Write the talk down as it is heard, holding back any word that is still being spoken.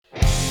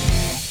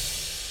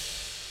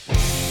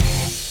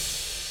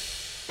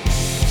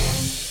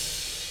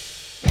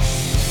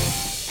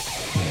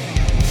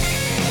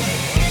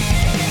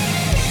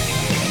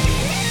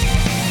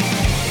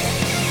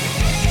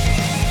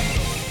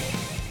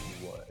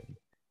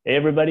Hey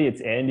everybody,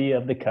 it's Andy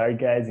of the Card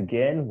Guys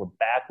again. We're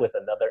back with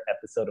another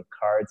episode of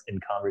Cards in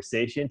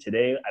Conversation.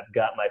 Today I've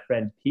got my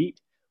friend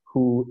Pete,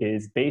 who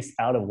is based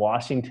out of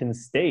Washington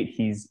State.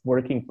 He's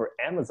working for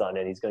Amazon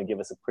and he's going to give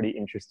us a pretty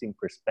interesting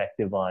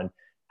perspective on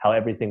how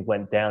everything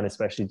went down,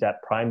 especially that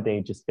Prime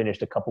Day just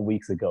finished a couple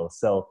weeks ago.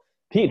 So,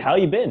 Pete, how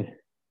you been?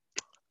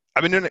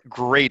 I've been doing it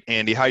great,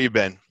 Andy. How you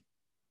been?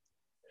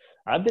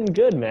 I've been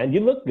good, man.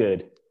 You look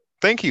good.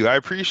 Thank you. I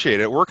appreciate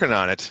it. Working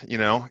on it,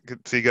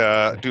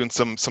 doing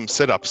some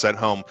sit-ups at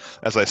home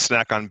as I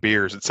snack on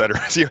beers, etc.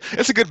 So,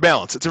 it's a good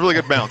balance. It's a really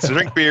good balance. I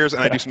drink beers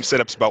and I do some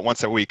sit-ups about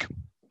once a week.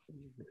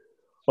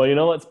 Well, you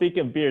know what? Speaking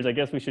of beers, I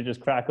guess we should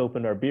just crack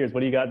open our beers. What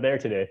do you got there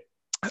today?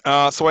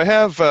 So I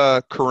have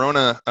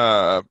Corona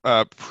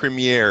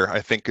Premier,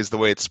 I think is the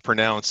way it's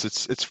pronounced.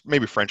 It's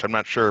maybe French. I'm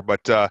not sure,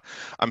 but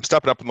I'm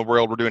stepping up in the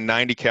world. We're doing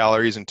 90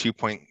 calories and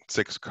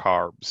 2.6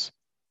 carbs,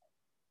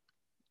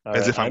 All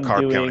as right, if I'm I'm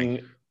carb counting.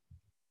 doing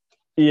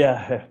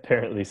Yeah,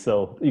 apparently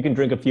so. You can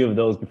drink a few of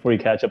those before you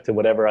catch up to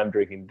whatever I'm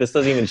drinking. This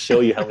doesn't even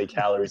show you how many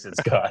calories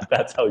it's got.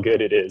 That's how good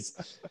it is.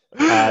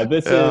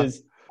 This Yeah.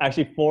 is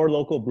actually four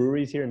local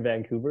breweries here in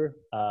Vancouver: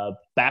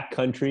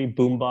 Backcountry,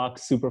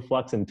 Boombox,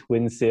 Superflux, and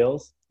Twin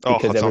Sales. Oh,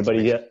 Because that sounds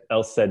everybody amazing.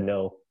 else said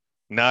no.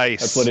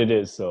 That's what Nice. it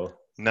is. So,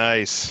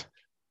 Nice.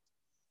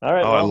 all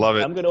right. Oh, I Well, love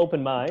it. I'm gonna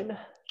open mine.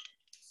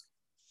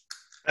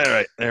 All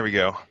right, there we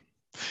go.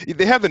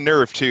 They have the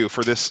nerve too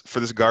for this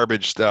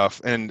garbage stuff.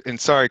 And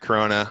sorry,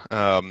 Corona.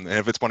 And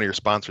if it's one of your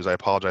sponsors, I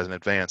apologize in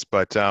advance.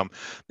 But they have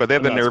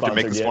I'm the not nerve to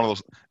make sponsored this one of yet.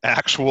 those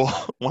actual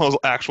one of those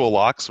actual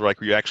locks where like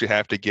you actually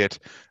have to get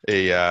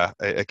a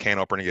can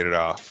opener to get it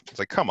off. It's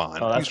like, come on,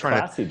 Oh, who's that's trying to?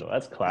 classy though.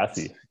 That's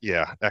classy.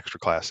 Yeah, extra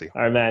classy.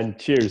 All right, man.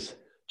 Cheers.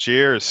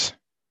 Cheers.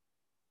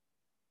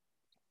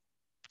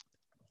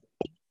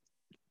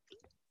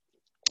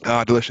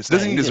 Ah, delicious. It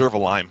doesn't Man, even deserve a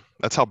lime.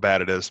 That's how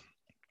bad it is.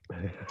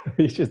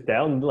 you just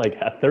down like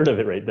a third of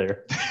it right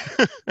there.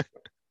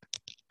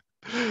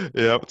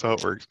 Yeah, that's how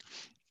it works.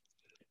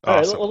 All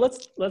right, Awesome. well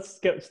let's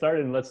get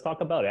started and let's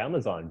talk about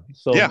Amazon.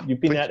 So Yeah, you've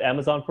been please. at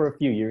Amazon for a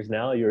few years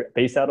now. You're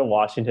based out of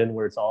Washington,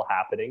 where it's all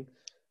happening.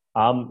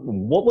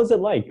 What was it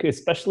like,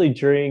 especially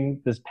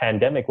during this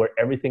pandemic where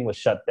everything was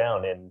shut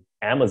down and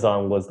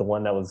Amazon was the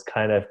one that was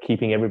kind of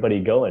keeping everybody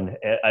going?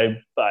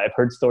 I've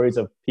heard stories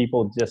of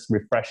people just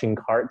refreshing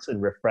carts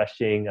and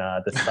refreshing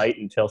the site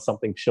until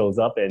something shows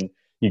up and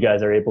you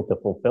guys are able to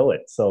fulfill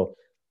it. So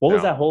what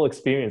was No. that whole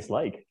experience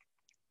like?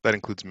 That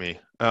includes me.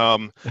 Yeah,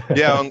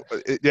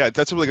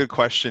 that's a really good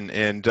question.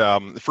 And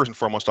first and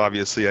foremost,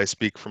 obviously, I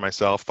speak for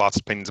myself. Thoughts,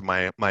 opinions of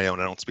my own.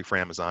 I don't speak for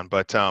Amazon,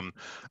 but um,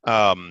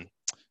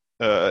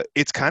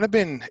 it's kind of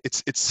been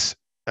it's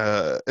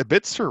a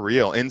bit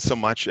surreal in so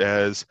much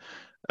as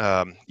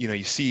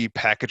you see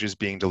packages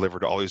being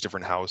delivered to all these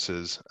different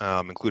houses,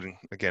 including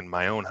again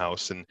my own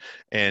house,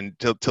 and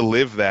to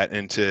live that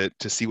and to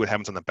see what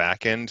happens on the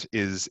back end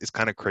is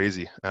kind of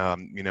crazy.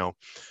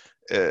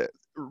 Uh,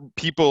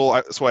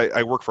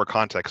 I work for a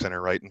contact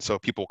center, right? And so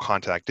people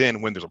contact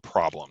in when there's a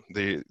problem.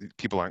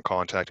 People aren't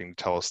contacting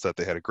to tell us that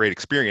they had a great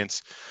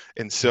experience,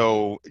 and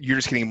so you're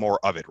just getting more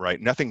of it,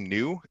 right? Nothing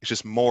new. It's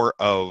just more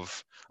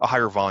of a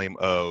higher volume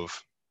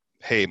of,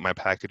 hey, my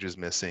package is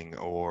missing,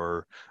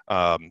 or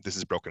this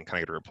is broken. Can I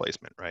get a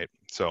replacement, right?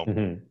 So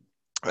Mhm.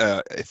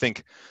 I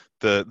think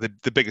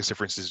the biggest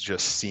difference is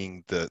just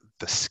seeing the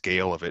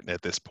scale of it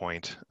at this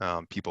point.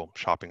 People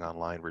shopping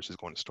online versus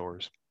going to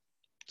stores.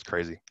 It's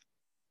crazy.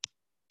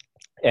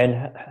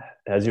 And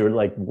has your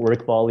like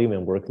work volume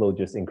and workload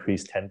just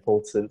increased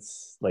tenfold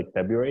since like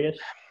February-ish?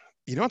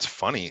 You know what's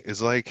funny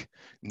is like,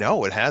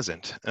 no, it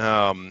hasn't.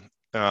 Um,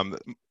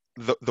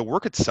 the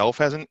work itself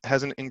hasn't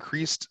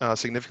increased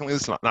significantly.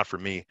 This is not for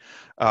me.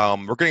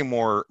 We're getting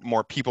more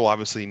people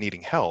obviously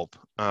needing help,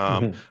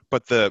 Mhm.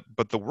 but the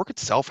work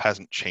itself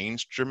hasn't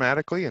changed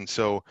dramatically. And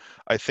so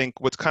I think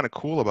what's kind of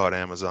cool about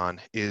Amazon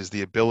is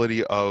the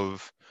ability um,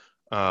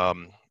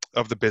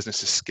 of the business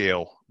to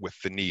scale with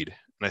the need.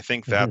 And I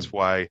think that's Mhm.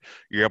 why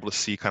you're able to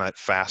see kind of that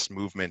fast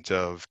movement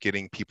of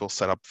getting people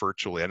set up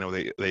virtually. I know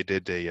they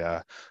did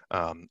a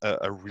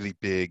really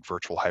big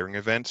virtual hiring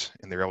event,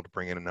 and they were able to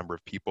bring in a number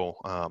of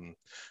people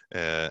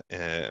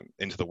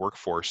into the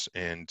workforce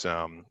and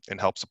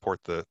help support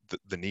the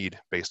need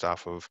based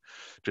off of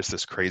just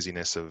this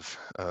craziness of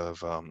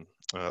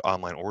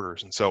online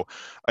orders. And so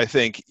I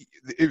think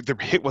the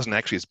hit wasn't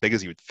actually as big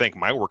as you would think.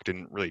 My work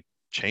didn't really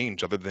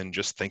change other than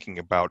just thinking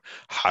about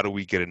how do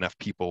we get enough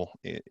people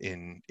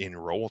in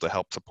role to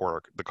help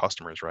support the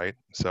customers, right?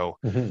 So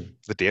Mhm.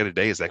 the day to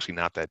day is actually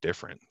not that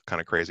different. Kind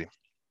of crazy.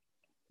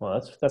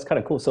 Well, that's kind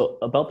of cool. So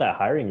about that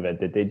hiring event,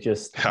 did they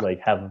just Yeah.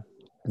 like have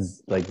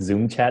like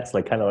Zoom chats,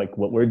 like kind of like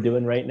what we're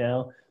doing right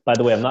now? By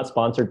the way, I'm not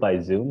sponsored by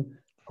Zoom.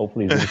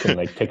 Hopefully, Zoom can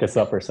like pick us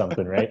up or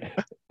something, right?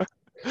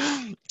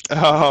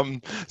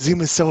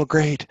 Zoom is so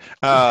great.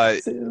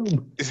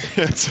 Zoom.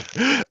 It's,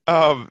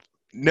 um,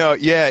 no,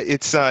 yeah,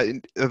 it's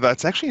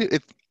that's actually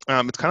it.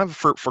 It's kind of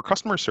for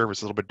customer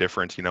service a little bit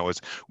different,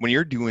 is when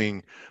you're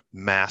doing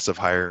massive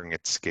hiring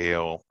at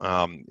scale,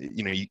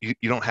 you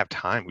don't have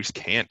time. We just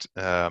can't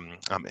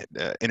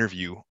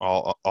interview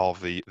all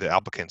of the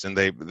applicants, and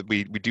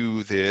we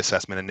do the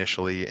assessment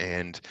initially,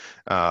 and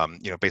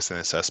based on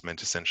the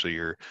assessment, essentially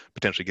you're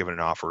potentially given an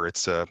offer.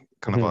 It's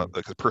kind of Mhm.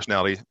 like a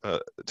personality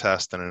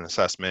test and an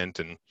assessment,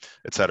 and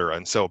et cetera.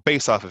 And so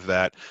based off of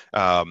that,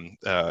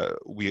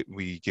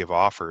 we give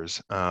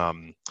offers.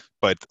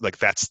 But like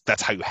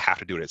that's how you have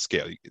to do it at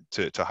scale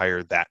to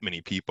hire that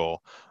many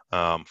people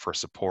for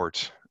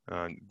support.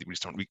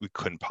 We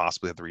couldn't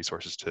possibly have the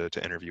resources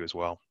to interview as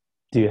well.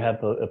 Do you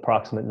have an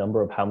approximate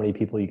number of how many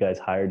people you guys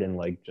hired in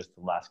like just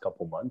the last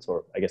couple months,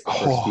 or I guess the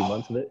first few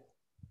months Oh, of it?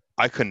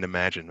 I couldn't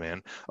imagine,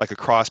 man. Like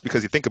across,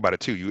 because you think about it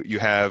too, you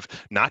have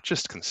not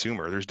just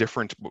consumer, there's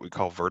different what we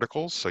call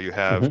verticals. So you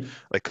have Hmm.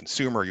 like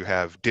consumer, you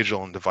have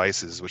digital and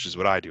devices, which is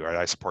what I do, right?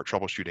 I support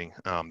troubleshooting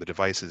the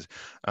devices.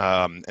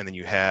 And then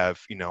you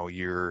have,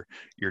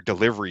 your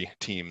delivery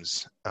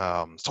teams,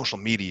 social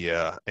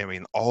media, I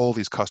mean, all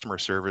these customer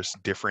service,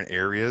 different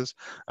areas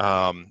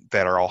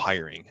that are all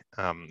hiring.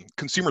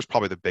 Consumer is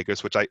probably the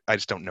biggest, which I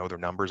just don't know their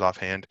numbers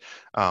offhand.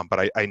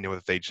 But I know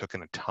that they took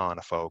in a ton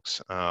of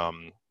folks.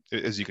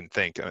 As you can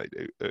think,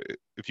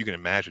 if you can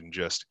imagine,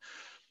 just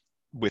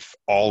with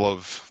all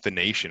of the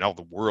nation, all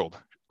the world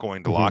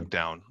going to Hmm.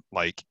 lockdown,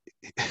 like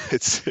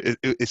it's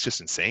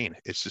just insane.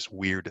 It's just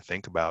weird to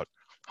think about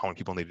how many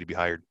people need to be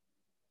hired.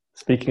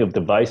 Speaking of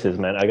devices,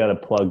 man, I got to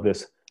plug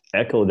this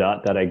Echo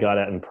Dot that I got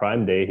at in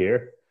Prime Day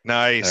here. All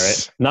right.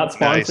 Nice, Not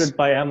nice. sponsored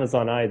by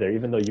Amazon either,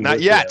 even though you Not work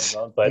for yet,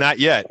 Amazon, but not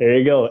yet. there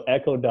you go.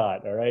 Echo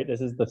Dot. All right.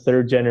 This is the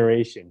third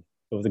generation.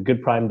 It was a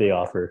good Prime Day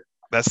offer.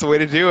 That's the way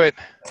to do it.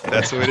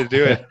 That's the way to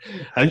do it.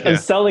 Heck I'm yeah.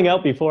 selling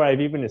out before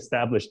I've even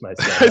established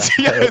myself.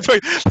 Yeah, it's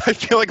like, I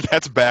feel like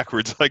that's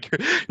backwards. Like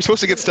you're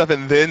supposed to get stuff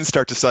and then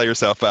start to sell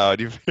yourself out.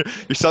 You're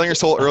selling your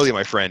soul early,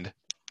 my friend.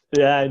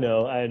 Yeah, I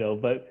know.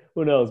 But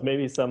who knows?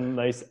 Maybe some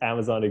nice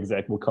Amazon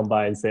exec will come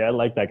by and say, I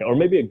like that guy. Or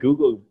maybe a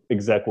Google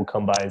exec will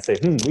come by and say,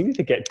 we need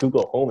to get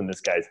Google Home in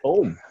this guy's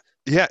home.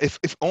 Yeah, if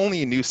only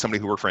you knew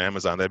somebody who worked for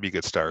Amazon, that'd be a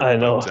good start. I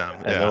But know,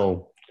 I yeah,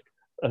 know.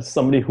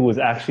 Somebody who was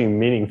actually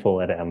meaningful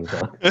at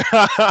Amazon.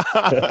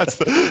 that's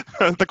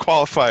the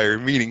qualifier,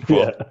 Yeah,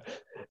 meaningful.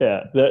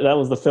 yeah. That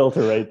was the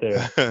filter right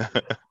there.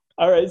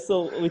 All right,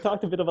 so we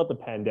talked a bit about the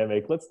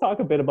pandemic. Let's talk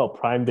a bit about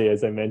Prime Day.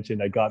 As I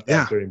mentioned, I got that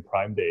Yeah, during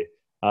Prime Day.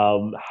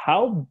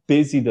 How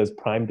busy does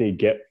Prime Day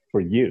get for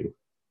you?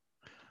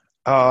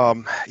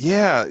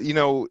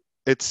 yeah.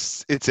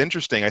 It's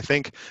interesting. I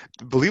think,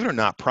 believe it or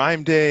not,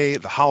 Prime Day,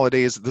 the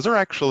holidays, those are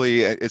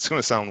actually. It's going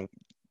to sound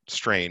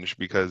strange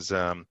because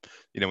when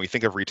you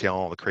think of retail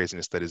and all the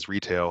craziness that is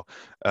retail,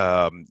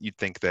 you'd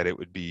think that it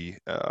would be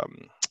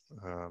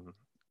um,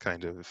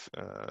 kind of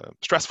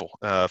stressful.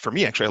 For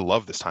me, actually, I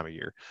love this time of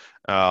year.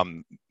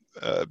 Um,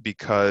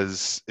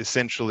 because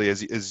essentially,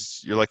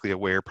 as you're likely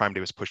aware, Prime Day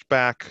was pushed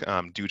back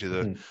due to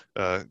the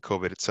Mhm.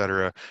 COVID, et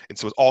cetera, and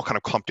so it's all kind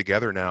of clumped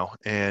together now.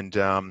 And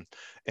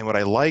what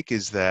I like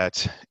is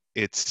that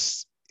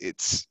it's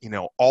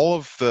all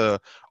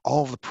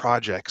of the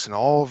projects and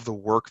all of the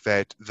work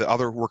that the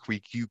other work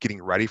we do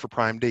getting ready for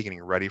Prime Day,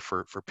 getting ready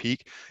for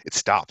peak, it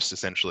stops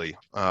essentially.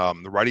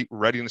 The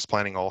readiness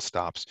planning all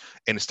stops,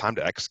 and it's time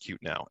to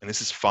execute now. And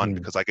this is fun Mhm.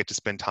 because I get to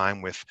spend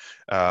time with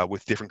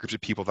different groups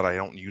of people that I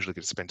don't usually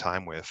get to spend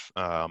time with.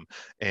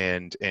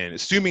 And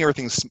assuming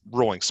everything's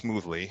rolling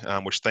smoothly,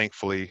 which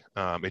thankfully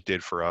it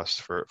did for us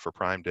for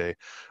Prime Day.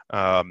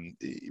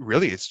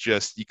 Really, it's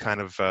just you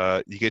kind of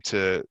you get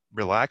to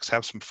relax,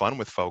 have some fun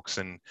with folks,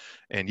 and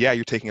yeah,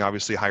 you're taking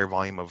obviously a higher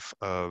volume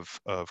of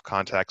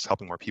contacts,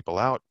 helping more people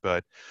out,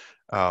 but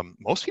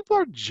most people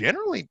are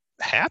generally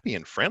happy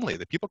and friendly.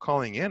 The people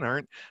calling in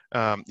aren't,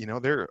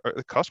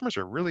 the customers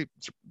are really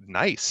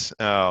nice,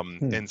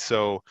 Mhm. and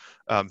so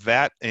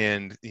that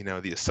and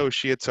the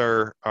associates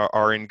are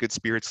in good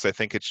spirits. 'Cause I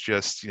think it's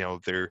just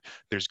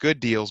there's good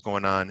deals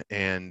going on,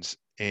 and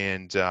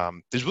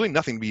there's really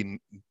nothing to be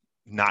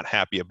not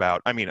happy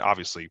about. I mean,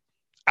 obviously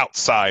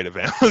outside of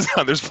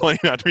Amazon, there's plenty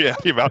not to be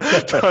happy about,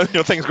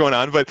 things going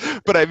on. But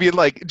I mean,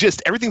 like,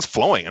 just everything's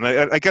flowing, and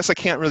I guess I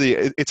can't really.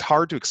 It's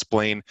hard to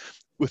explain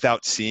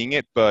without seeing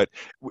it, but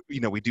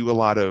we do a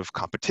lot of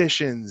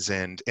competitions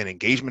and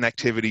engagement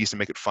activities to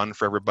make it fun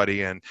for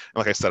everybody. And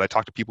like I said, I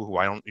talk to people who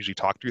I don't usually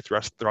talk to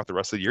throughout the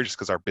rest of the year, just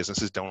because our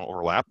businesses don't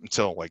overlap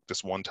until like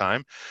this one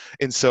time.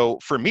 And so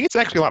for me, it's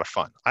actually a lot of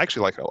fun. I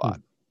actually like it a lot.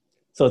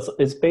 So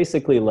it's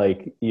basically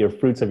like your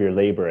fruits of your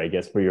labor, I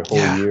guess, for your whole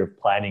Yeah, year of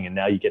planning, and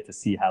now you get to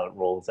see how it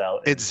rolls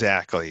out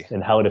exactly.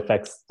 and how it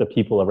affects the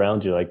people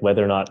around you, like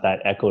whether or not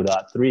that Echo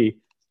Dot 3,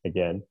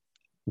 again,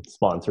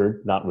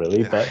 sponsored, not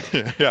really,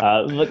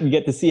 Yeah. but you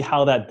get to see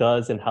how that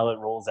does and how it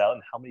rolls out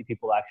and how many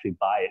people actually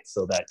buy it.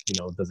 So that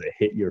does it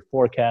hit your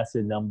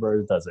forecasted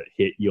numbers? Does it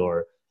hit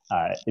your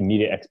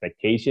immediate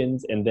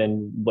expectations? And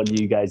then what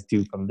do you guys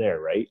do from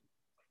there, right?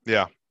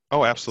 Yeah.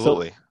 Oh, So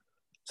absolutely.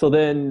 so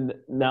then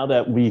now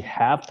that we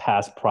have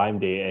passed Prime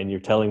Day and you're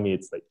telling me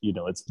it's like,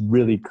 it's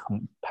really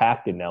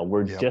compacted now.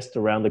 We're Yep. just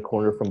around the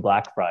corner from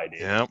Black Friday.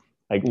 Yep.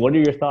 Like, what are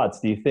your thoughts?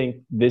 Do you think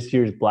this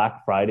year's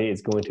Black Friday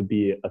is going to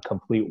be a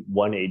complete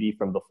 180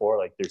 from before?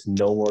 Like, there's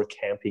no more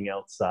camping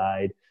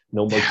outside,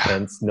 no more Yeah.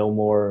 tents, no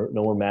more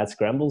mad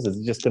scrambles. Is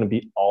it just going to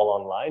be all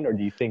online, or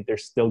do you think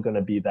there's still going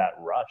to be that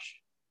rush?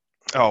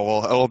 Oh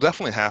well, it'll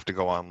definitely have to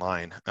go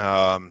online.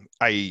 I'd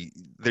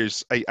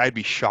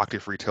be shocked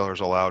if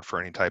retailers allowed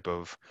for any type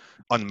of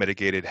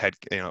unmitigated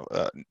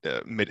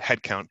mid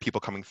head count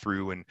people coming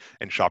through and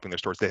shopping their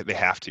stores. They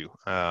have to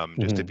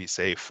just to Mm-hmm. be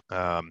safe.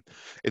 And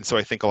so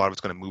I think a lot of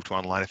it's going to move to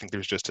online. I think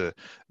there's just a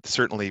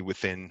certainly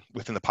within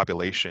the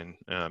population,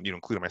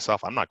 including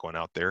myself. I'm not going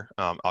out there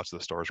out to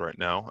the stores right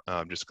now,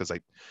 just because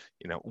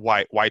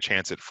why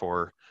chance it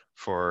for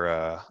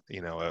a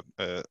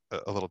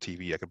little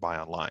TV I could buy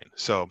online.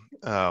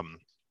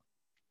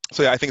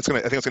 So yeah, I think it's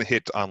gonna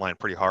hit online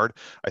pretty hard.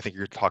 I think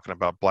you're talking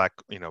about Black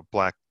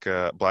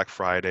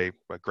Friday,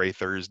 Gray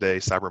Thursday,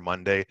 Cyber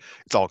Monday.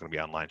 It's all gonna be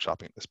online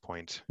shopping at this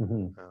point.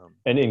 Mm-hmm. Um,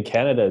 And in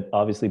Canada,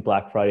 obviously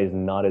Black Friday is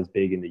not as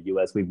big in the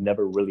US. We've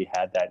never really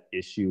had that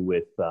issue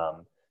with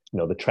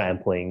the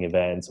trampling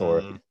events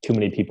or mm, too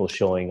many people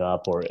showing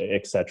up or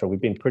etc.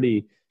 We've been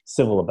pretty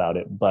civil about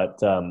it,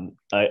 but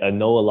I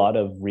know a lot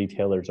of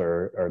retailers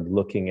are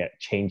looking at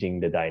changing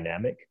the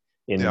dynamic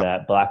in yeah,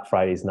 that Black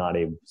Friday is not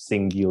a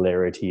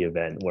singularity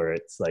event where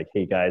it's like,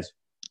 hey guys,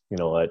 you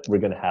know what, we're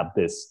going to have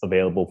this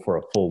available for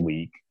a full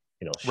week.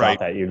 right.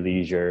 Shop at your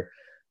leisure.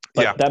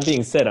 Yeah, But that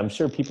being said, I'm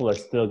sure people are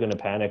still going to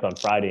panic on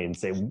Friday and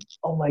say,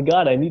 "Oh my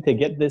God, I need to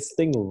get this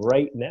thing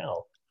right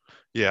now."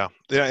 yeah,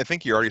 yeah. I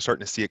think you're already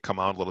starting to see it come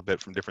out a little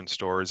bit from different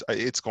stores.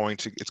 It's going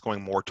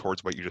more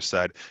towards what you just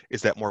said.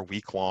 Is that more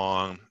week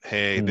long?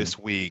 Hey, Mm, this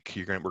week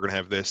we're gonna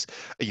have this.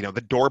 The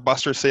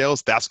doorbuster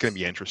sales. That's gonna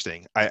be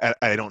interesting. I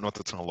don't know what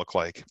that's gonna look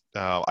like.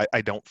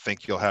 I don't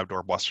think you'll have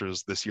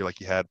doorbusters this year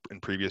like you had in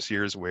previous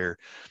years, where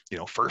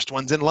first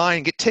ones in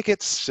line get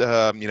tickets.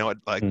 Like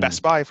mm,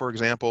 Best Buy, for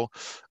example.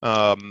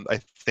 I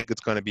think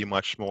it's going to be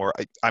much more.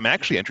 I'm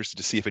actually interested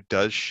to see if it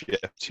does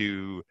shift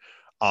to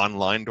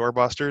online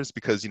doorbusters,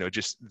 because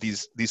just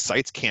these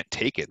sites can't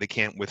take it. They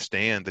can't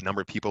withstand the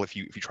number of people. If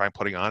you try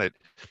putting on at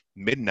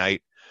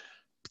midnight,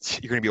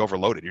 you're going to be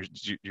overloaded.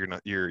 You're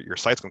not your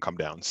site's going to come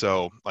down.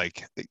 So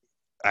like,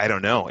 I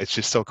don't know, it's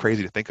just so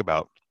crazy to think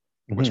about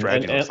what mhm.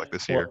 strategy looks like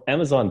this year. Well,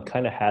 Amazon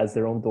kind of has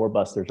their own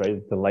doorbusters, right?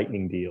 The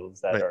lightning deals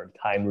that Right. are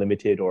time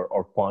limited or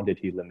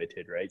quantity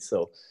limited, right?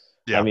 So,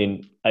 I Yeah.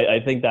 mean, I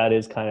think that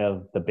is kind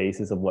of the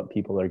basis of what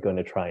people are going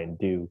to try and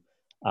do.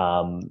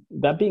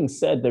 That being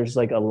said, there's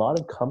like a lot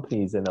of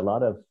companies and a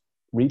lot of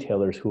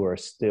retailers who are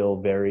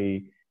still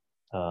very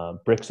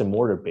bricks and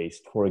mortar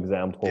based. For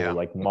example, Yeah.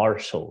 like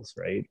Marshalls,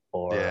 right?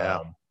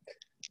 Yeah.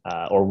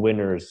 Or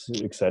Winners,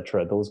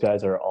 etc. Those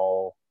guys are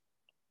all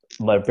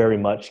like very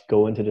much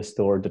go into the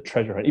store to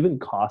treasure hunt. Even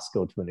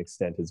Costco, to an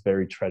extent, is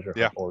very treasure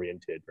Yeah. hunt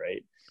oriented,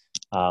 right?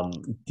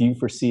 Do you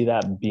foresee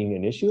that being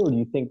an issue, or do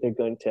you think they're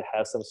going to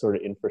have some sort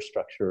of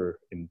infrastructure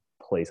in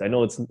place? I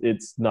know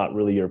it's not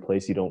really your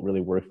place; you don't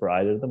really work for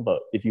either of them.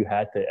 But if you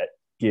had to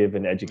give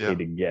an Yeah.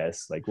 educated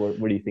guess, like where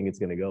do you think it's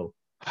going to go?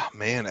 Oh,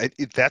 man,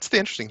 that's the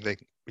interesting thing,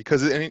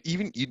 because I mean,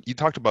 even you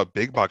talked about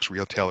big box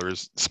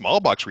retailers, small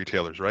box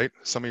retailers, right?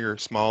 Some of your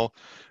small,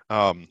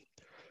 um,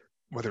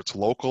 whether it's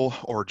local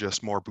or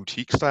just more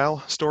boutique style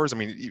stores. I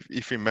mean,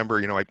 if you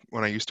remember,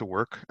 when I used to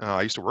work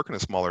in a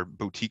smaller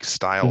boutique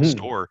style Mm-hmm.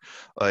 store.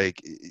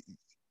 Like,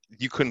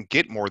 you couldn't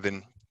get more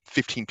than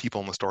 15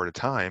 people in the store at a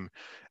time,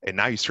 and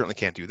now you certainly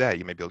can't do that.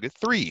 You may be able to get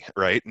three,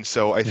 right? And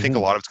so I think a Mm-hmm.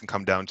 lot of it's going to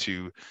come down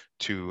to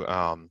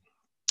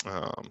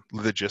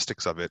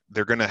logistics of it.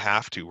 They're going to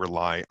have to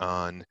rely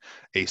on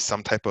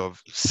some type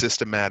of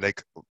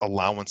systematic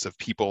allowance of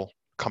people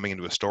coming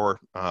into a store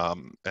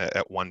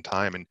at one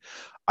time. And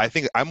I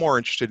think I'm more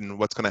interested in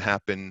what's going to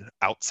happen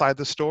outside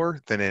the store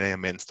than I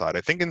am inside.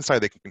 I think inside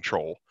they can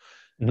control.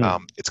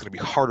 Mm-hmm. It's going to be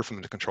harder for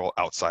them to control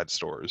outside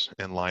stores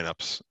and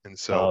lineups. And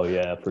so Oh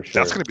yeah, for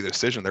that's going sure. to be the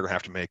decision they're going to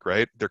have to make,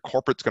 right? Their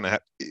corporate's going to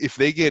have,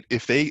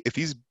 if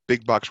these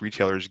big box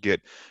retailers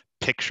get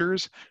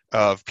pictures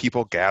of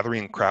people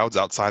gathering in crowds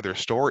outside their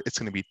store, it's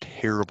going to be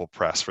terrible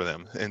press for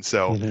them. And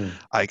so, Mm-hmm.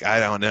 I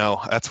don't know.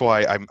 That's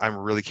why I'm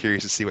really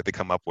curious to see what they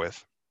come up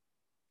with.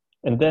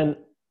 And then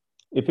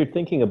if you're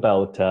thinking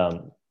about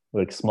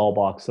like small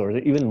box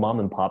stores, even mom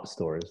and pop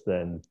stores,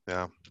 then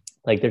Yeah.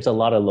 like there's a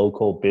lot of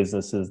local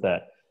businesses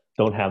that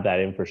don't have that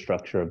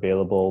infrastructure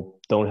available,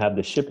 don't have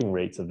the shipping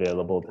rates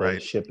available to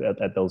Right. ship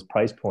at those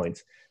price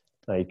points.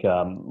 Like,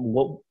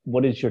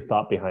 what is your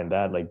thought behind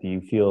that? Like, do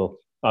you feel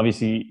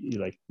obviously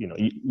like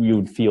you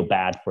would feel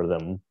bad for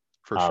them?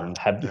 For sure.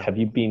 Yeah. Have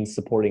you been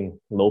supporting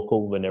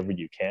local whenever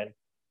you can?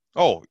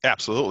 Oh,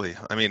 absolutely.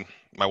 I mean,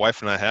 my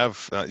wife and I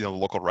have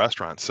local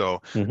restaurants,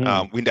 so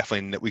Mm-hmm. we can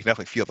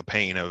definitely feel the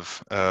pain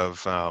of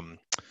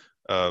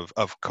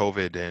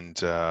COVID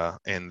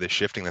and the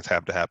shifting that's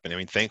had to happen. I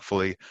mean,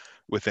 thankfully,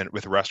 with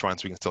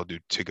restaurants, we can still do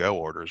to-go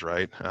orders,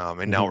 right?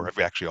 And now Mm-hmm. we've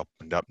actually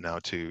opened up now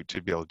to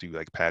be able to do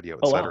like patio,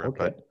 et Oh wow, cetera.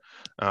 okay.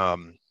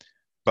 Um,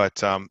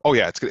 oh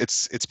yeah,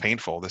 it's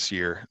painful this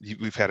year.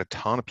 We've had a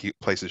ton of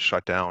places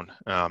shut down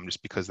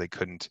just because they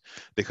couldn't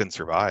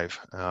survive.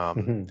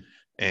 Mm-hmm.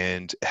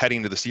 And heading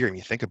into this year, and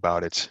you think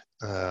about it,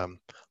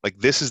 like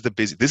this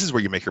is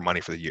where you make your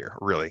money for the year,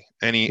 really.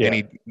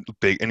 Yeah.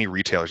 Any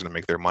retailer's going to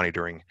make their money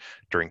during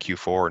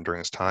Q4 and during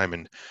this time.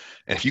 And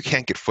if you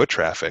can't get foot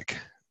traffic,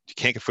 you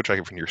can't get foot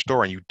traffic from your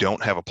store, and you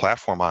don't have a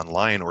platform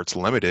online or it's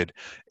limited,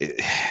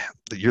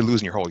 you're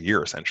losing your whole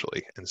year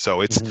essentially. And so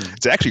Hmm.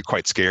 it's actually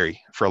quite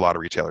scary for a lot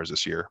of retailers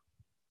this year.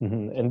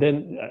 Hmm. And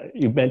then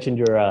you mentioned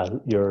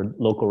your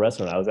local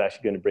restaurant. I was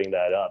actually going to bring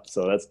that up,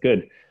 so that's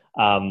good.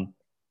 Um,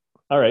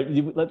 all right,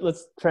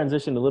 let's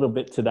transition a little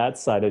bit to that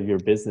side of your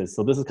business.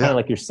 So this is kind Yeah, of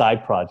like your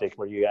side project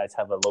where you guys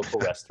have a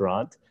local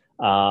restaurant.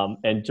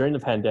 And during the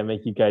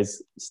pandemic, you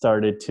guys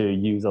started to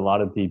use a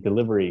lot of the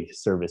delivery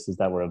services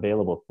that were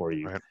available for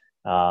you. right.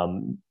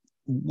 Um,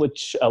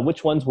 which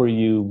ones were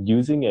you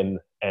using,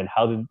 and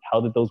how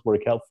did those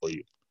work out for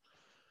you?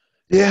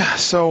 Yeah,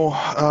 so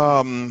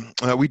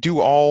we do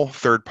all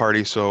third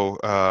party, so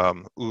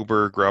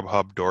Uber,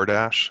 Grubhub,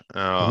 DoorDash,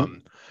 Hmm.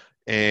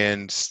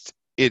 and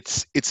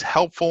it's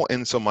helpful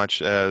in so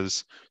much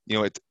as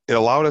it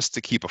allowed us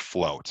to keep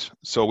afloat.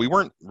 So we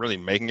weren't really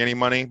making any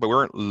money, but we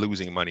weren't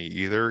losing money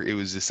either. It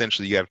was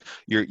essentially you have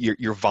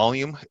your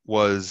volume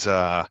was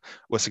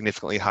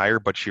significantly higher,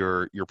 but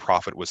your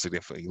profit was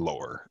significantly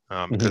lower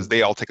because Hmm.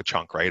 they all take a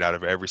chunk right out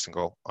of every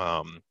single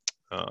um,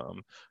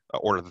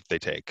 order that they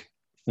take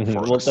Hmm.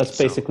 for Well, us. that's And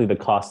so, basically the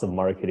cost of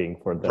marketing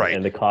for them right,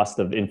 and the cost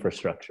of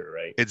infrastructure,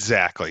 right?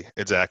 exactly.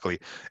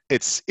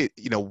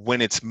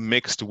 When it's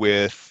mixed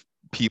with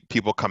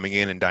people coming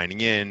in and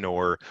dining in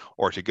or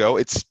to go,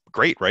 it's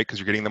great, right? Because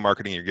you're getting the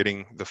marketing, you're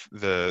getting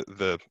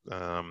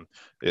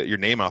your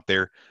name out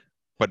there.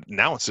 But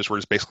now we're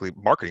just basically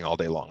marketing all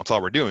day long. That's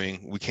all we're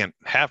doing. We can't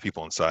have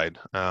people inside.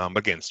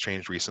 Again, it's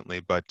changed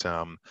recently,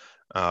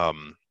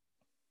 um,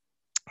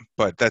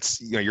 but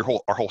that's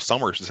our whole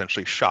summer is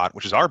essentially shot,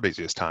 which is our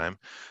busiest time.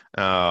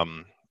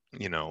 um,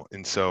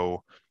 and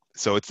so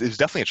it's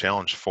definitely a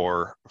challenge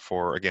for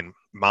again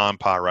mom and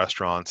pop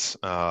restaurants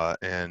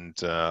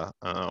and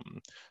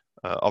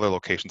other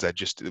locations that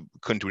just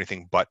couldn't do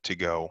anything but to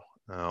go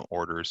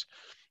orders.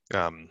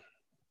 um,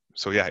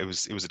 so yeah, it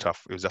was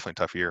definitely a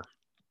tough year.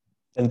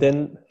 And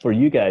then for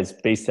you guys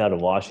based out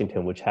of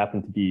Washington, which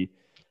happened to be,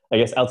 I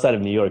guess, outside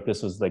of New York,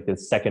 this was like the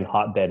second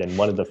hotbed and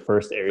one of the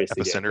first areas to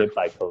get Epicenter. hit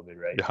by COVID,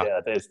 right? Yeah,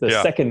 Yeah, it's the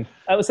yeah. second,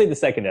 I would say the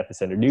second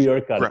epicenter. New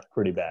York got it Gra-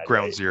 pretty bad,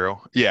 Ground right?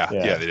 zero. Yeah,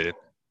 Yeah. they did.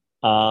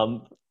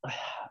 Um,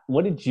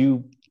 what did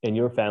you and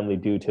your family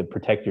do to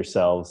protect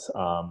yourselves?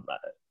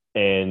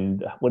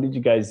 And what did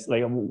you guys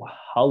like?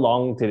 How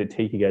long did it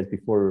take you guys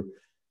before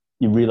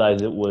you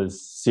realized it was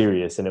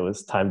serious and it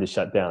was time to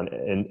shut down?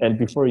 And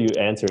before you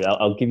answer it,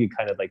 I'll give you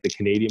kind of like the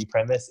Canadian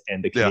premise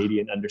and the Yeah.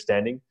 Canadian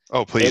understanding.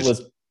 Oh, It please.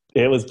 was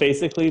it was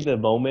basically the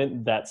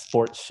moment that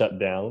sports shut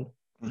down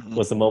Hmm.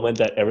 was the moment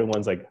that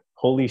everyone's like,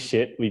 "Holy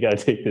shit, we got to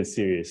take this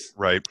serious."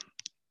 Right.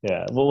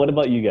 Yeah. Well, what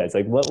about you guys?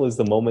 Like, what was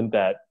the moment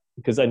that?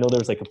 Because I know there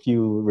was like a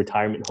few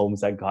retirement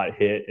homes that got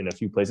hit in a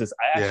few places.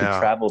 I actually Yeah.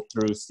 traveled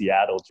through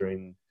Seattle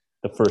during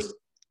the first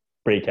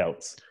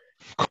breakouts.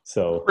 Of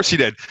So course he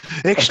did.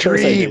 of course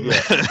I did. Extreme.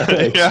 Yeah.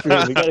 Yeah.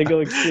 Extreme. We got to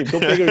go extreme. Go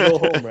big or go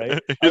home, right? I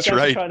was It's actually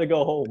right. trying to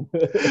go home.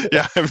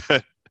 Yeah.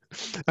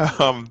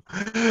 um,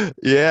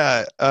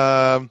 yeah.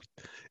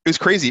 It was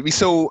crazy.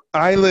 So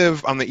I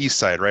live on the east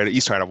side, right?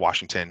 East side of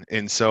Washington.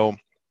 And so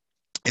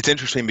it's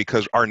interesting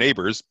because our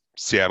neighbors,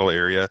 Seattle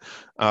area,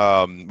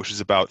 which is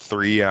about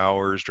 3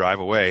 hours drive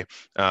away,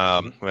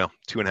 well,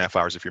 2.5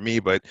 hours if you're me,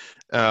 but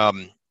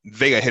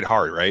they got hit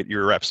hard, right?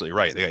 You're absolutely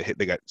right. They got hit.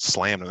 They got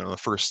slammed. They're one of the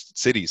first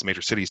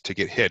major cities to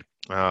get hit.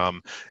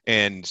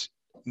 And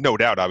no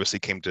doubt, obviously,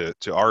 came to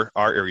our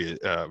area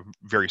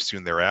very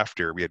soon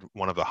thereafter. We had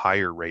one of the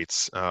higher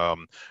rates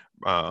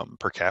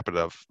per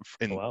capita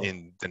Oh, wow.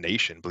 in the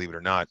nation, believe it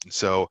or not. And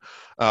so.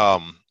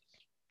 Um,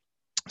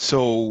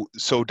 so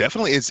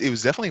definitely it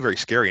was definitely very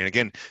scary. And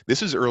again,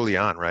 this was early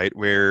on, right,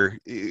 where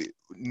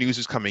news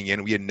was coming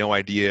in. We had no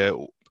idea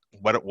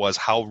what it was,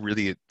 how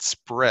really it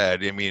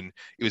spread. I mean,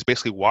 it was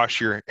basically wash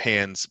your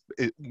hands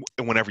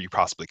whenever you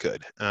possibly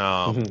could,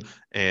 Mhm.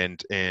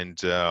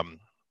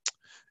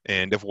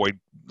 and avoid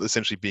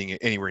essentially being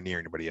anywhere near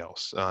anybody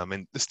else.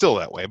 And it's still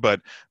that way,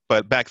 but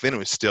back then it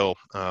was still,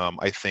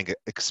 I think,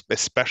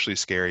 especially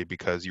scary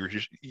because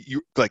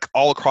you like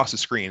all across the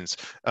screens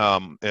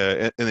in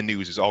the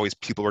news is always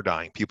people are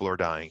dying,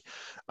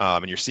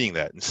 and you're seeing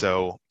that, and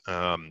so.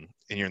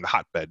 And you're in the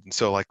hotbed, and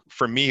so like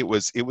for me, it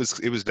was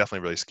definitely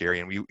really scary.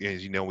 And we,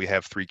 as you know, we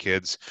have 3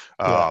 kids.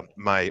 Yeah.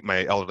 My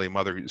elderly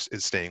mother is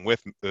staying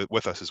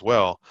with us as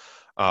well.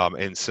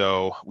 And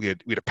so we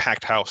had a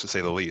packed house to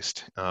say the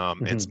least,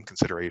 and some Mhm.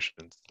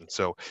 considerations. And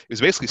so it was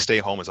basically stay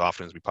home as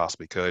often as we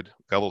possibly could.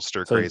 Got a little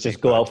stir So crazy,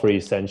 just go but out for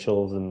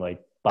essentials and like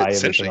buy everything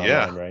Essentially,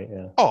 yeah. online, right?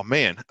 Yeah. Oh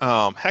man,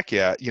 heck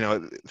yeah!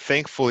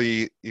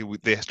 Thankfully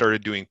they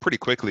started doing pretty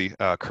quickly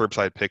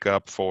curbside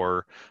pickup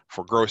for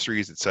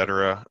groceries,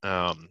 etc.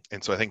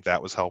 And so I think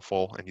that was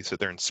helpful. And you sit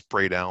there and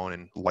spray down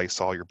and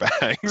Lysol your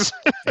bags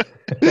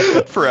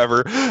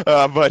forever.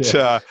 But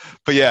Yeah.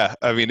 but yeah,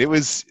 I mean, it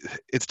was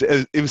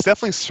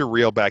definitely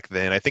surreal back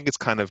then. I think it's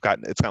gotten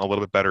a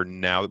little bit better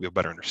now that we have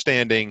better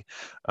understanding.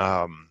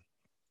 Um,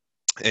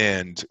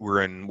 and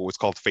we're in what's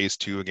called phase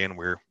two again,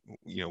 where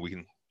we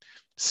can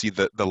see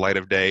the light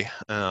of day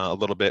a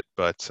little bit.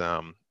 But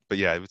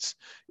yeah, it was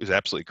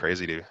absolutely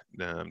crazy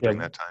Yeah. during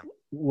that time.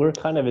 We're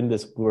kind of in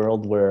this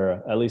world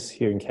where, at least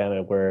here in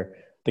Canada, where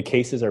the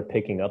cases are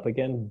picking up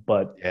again,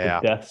 but the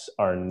Yeah, deaths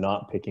are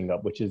not picking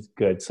up, which is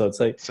good. So it's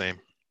like same.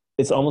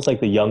 it's almost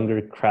like the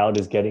younger crowd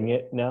is getting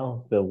it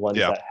now, the ones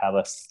Yeah, that have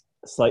a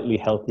slightly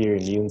healthier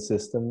immune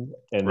system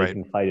and they right,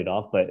 can fight it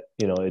off. But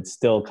it's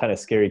still kind of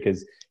scary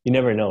because you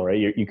never know, right?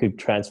 You could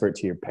transfer it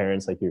to your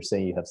parents, like you're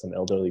saying. You have some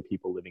elderly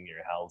people living in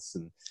your house,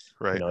 and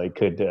right. it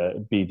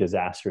could be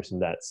disastrous in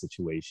that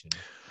situation.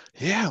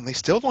 Yeah, and they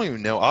still don't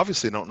even know.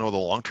 Obviously, don't know the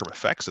long-term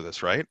effects of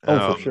this, right?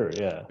 Oh, for sure,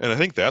 yeah. And I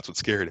think that's what's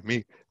scary to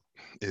me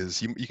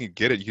is you can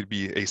get it. You could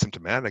be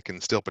asymptomatic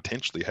and still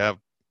potentially have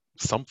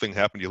something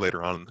happen to you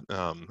later on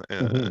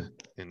Hmm.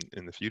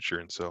 in the future.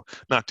 And so,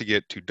 not to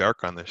get too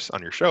dark on this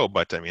on your show,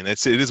 but I mean,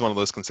 it is one of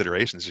those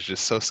considerations. It's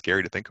just so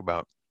scary to think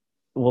about.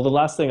 Well, the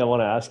last thing I want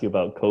to ask you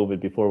about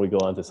COVID before we go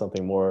on to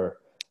something more,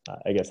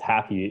 I guess,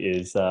 happy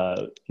is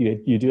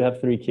you do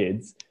have three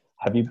kids.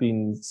 Have you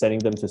been sending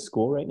them to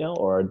school right now,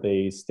 or are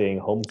they staying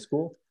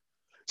homeschool?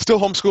 Still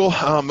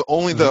homeschool.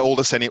 Only the Hmm.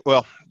 oldest.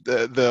 Well,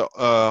 the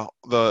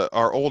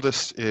our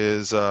oldest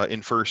is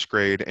in first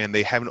grade, and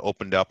they haven't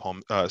opened up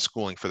home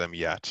schooling for them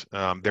yet.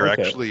 They're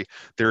Okay. actually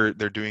they're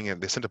doing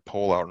it. They sent a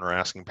poll out and are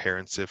asking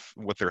parents if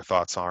what their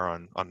thoughts are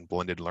on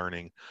blended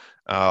learning.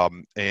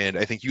 And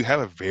I think you have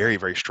a very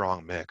very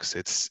strong mix.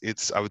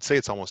 It's I would say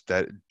it's almost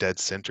dead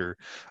center.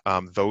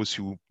 Those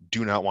who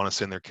do not want to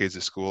send their kids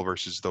to school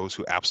versus those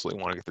who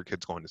absolutely want to get their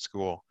kids going to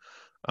school.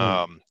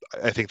 Hmm.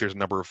 I think there's a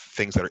number of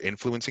things that are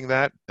influencing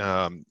that.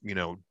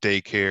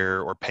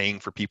 Daycare or paying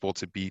for people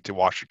to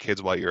watch your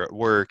kids while you're at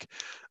work.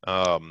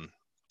 Um,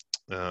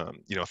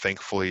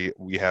 Thankfully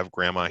we have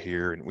grandma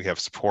here and we have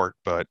support,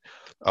 but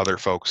other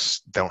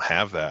folks don't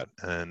have that,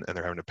 and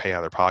they're having to pay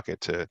out of their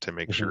pocket to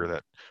make Hmm. sure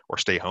that or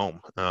stay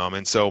home.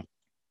 And so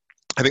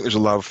I think there's a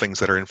lot of things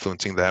that are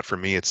influencing that. For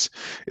me, it's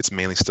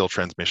mainly still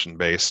transmission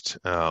based.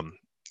 A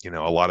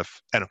lot of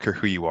I don't care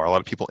who you are, a lot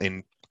of people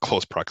in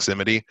close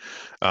proximity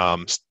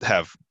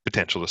have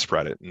potential to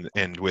spread it.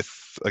 And with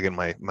again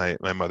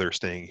my mother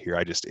staying here,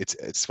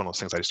 it's one of those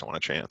things I just don't want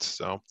a chance.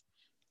 So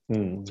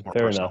it's more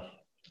Fair personal. enough.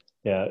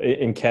 Yeah,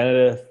 in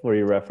Canada, for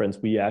your reference,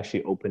 we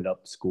actually opened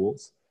up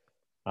schools.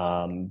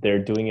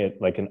 They're doing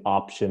it like an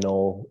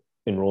optional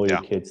enroll your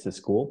Yeah, kids to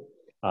school.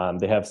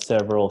 They have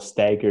several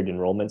staggered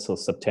enrollments. So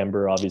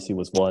September obviously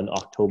was one,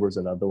 October is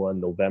another one,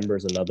 November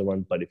is another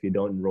one. But if you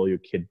don't enroll your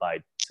kid by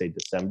say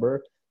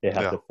December, they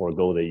have yeah. to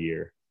forego the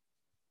year.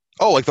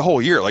 Oh, like the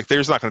whole year. Like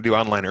there's not going to do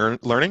online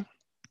learning.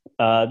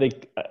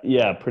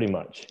 Yeah, pretty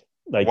much.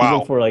 Like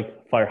even Wow.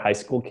 for high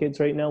school kids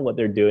right now, what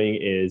they're doing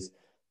is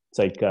it's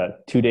like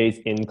 2 days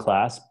in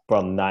class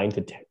from 9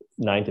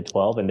 to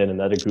 12, and then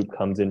another group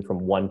comes in from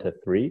 1 to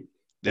 3, and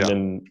Yeah,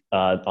 then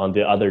on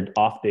the other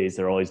off days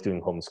they're always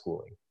doing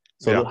homeschooling.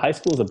 So yeah. the high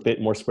school is a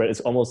bit more spread.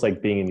 It's almost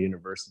like being in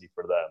university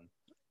for them,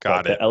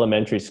 but Got the it.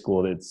 elementary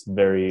school it's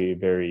very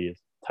very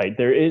tight.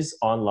 There is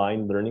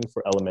online learning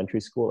for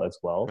elementary school as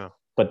well, Yeah.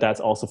 but that's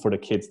also for the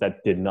kids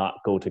that did not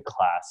go to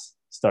class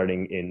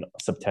starting in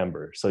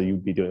September. So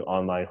you'd be doing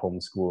online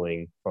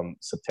homeschooling from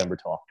September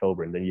to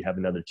October, and then you have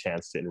another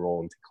chance to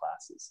enroll into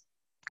classes.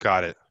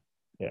 Got it.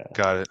 Yeah.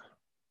 Got it.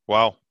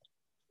 Wow.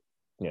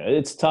 Yeah,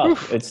 it's Whew.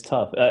 tough. It's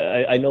tough.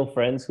 I know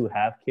friends who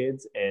have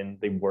kids and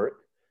they work.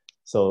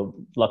 So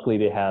luckily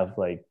they have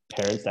like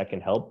parents that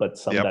can help, but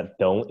some Yep. that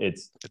don't,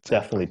 it's Exactly.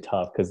 definitely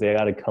tough because they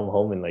got to come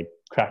home and like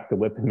crack the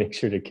whip and make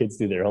sure their kids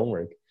do their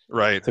homework.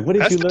 Right. It's like, what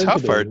did That's you the learn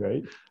tough today? part.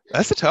 Right.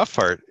 That's the tough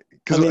part. I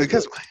Because, mean,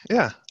 because,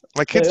 yeah,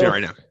 my kid's doing it uh,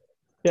 right now.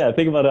 yeah,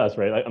 think about us,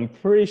 right? Like, I'm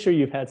pretty sure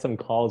you've had some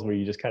calls where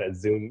you just kind of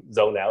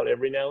zone out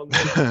every now and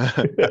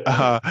then.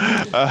 uh,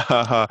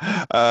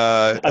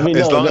 uh, I mean,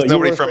 as no, long no, as you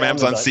nobody work from for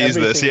Amazon Amazon. sees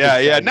this. Everything's Yeah,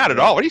 yeah, exciting, not at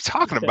right? all. What are you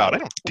talking Yeah, about? I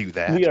don't do we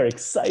that. are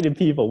excited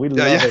people. We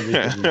Yeah, love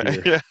everything we yeah,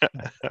 hear.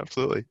 yeah,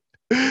 absolutely.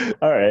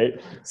 All right.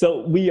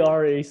 So we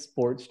are a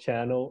sports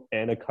channel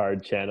and a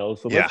card channel.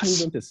 So let's move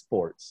Yes. into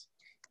sports.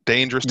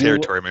 Dangerous You,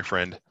 territory, my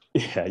friend.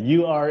 yeah,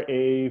 you are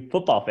a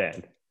football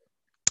fan,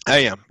 I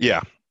am.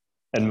 Yeah.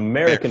 an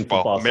American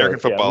football. American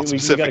So yeah, football we got to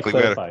specifically.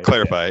 We got to clarify. Yeah,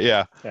 clarify.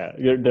 Yeah.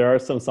 yeah. There are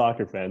some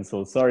soccer fans.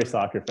 So sorry,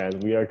 soccer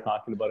fans. We are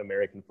talking about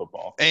American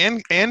football.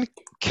 And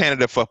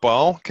Canada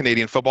football,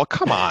 Canadian football.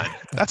 Come on.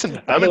 I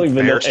I'm don't even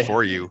know. embarrassed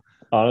for you.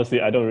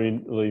 Honestly, I don't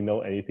really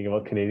know anything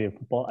about Canadian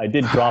football. I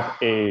did drop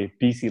a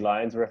BC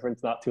Lions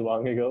reference not too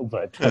long ago,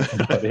 but that's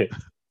about it.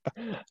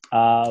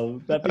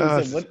 That being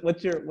Uh, said,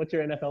 what's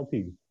your NFL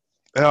team?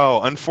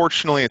 oh,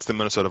 unfortunately, it's the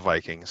Minnesota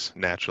Vikings.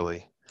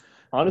 Naturally,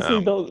 Honestly,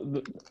 Um,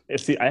 though,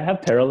 see, I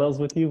have parallels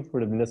with you for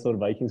the Minnesota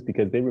Vikings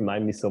because they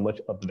remind me so much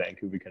of the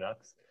Vancouver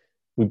Canucks.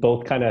 We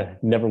both kind of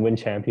never win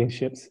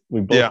championships.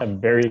 We both yeah. have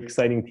very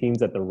exciting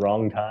teams at the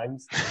wrong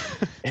times,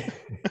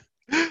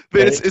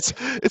 But right?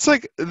 it's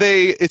like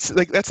it's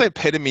like that's the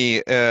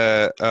epitome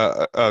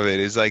of it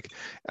is like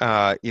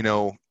you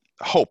know,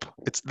 hope.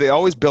 It's they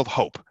always build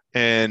hope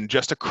and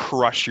just to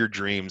crush your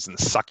dreams and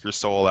suck your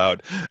soul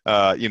out.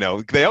 You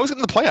know, they always get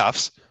in the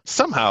playoffs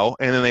somehow,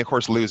 and then they of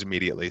course lose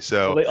immediately. Well,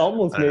 So they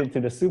almost I don't made know. it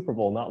to the Super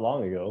Bowl not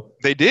long ago,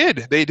 They did.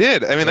 I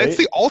mean, that's right?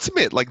 the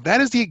ultimate. Like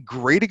that is the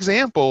great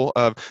example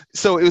of.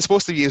 So it was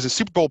supposed to be as a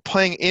Super Bowl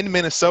playing in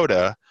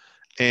Minnesota,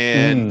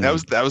 and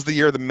Mm. that was the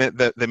year of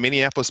the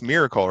Minneapolis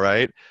Miracle,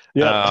 right?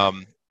 Yep.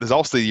 There's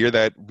also the year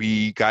that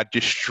we got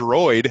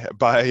destroyed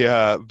by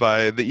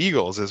the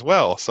Eagles as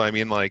well. So I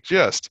mean, like,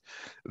 just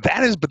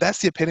that is, but that's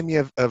the epitome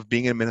of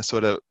being a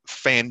Minnesota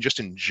fan, just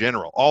in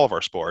general, all of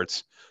our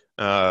sports,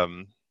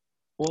 um,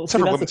 Well, except see,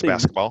 for that's the women's thing.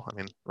 basketball. I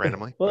mean,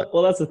 randomly, but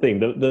Well, that's the thing.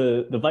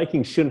 The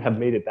Vikings shouldn't have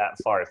made it that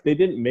far. If they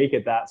didn't make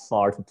it that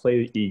far to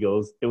play the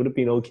Eagles, it would have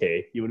been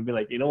okay. You would have been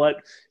like, you know what,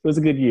 it was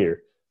a good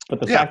year. But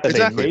the yeah, fact that they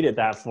exactly. made it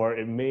that far,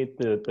 it made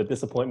the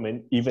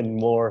disappointment even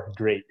more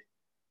great.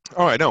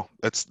 Oh, I know.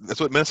 That's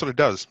what Minnesota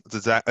does.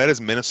 That is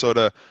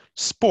Minnesota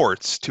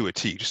sports to a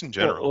T, just in Well,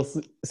 general.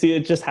 see,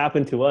 it just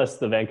happened to us,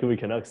 the Vancouver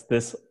Canucks,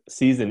 this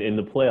season in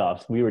the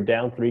playoffs. We were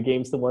down 3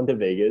 games to 1 to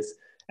Vegas.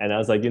 And I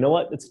was like, you know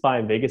what? It's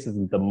fine. Vegas is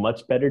the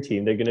much better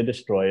team. They're going to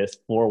destroy us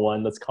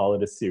 4-1. Let's call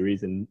it a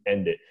series and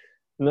end it.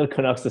 And the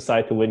Canucks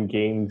decide to win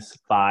games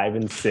 5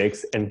 and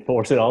 6 and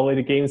force it all the way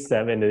to game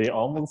 7. And they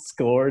almost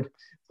scored.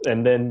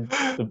 And then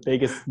the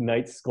Vegas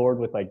Knights scored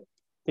with like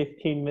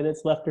 15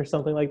 minutes left or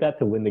something like that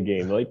to win the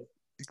game. Like,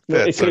 it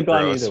That's could so have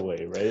gone gross. either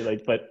way, right?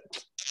 Like, but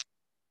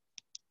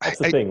I, that's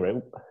the I, thing,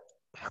 right?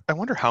 I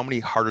wonder how many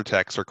heart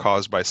attacks are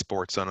caused by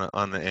sports on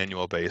an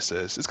annual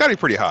basis. It's got to be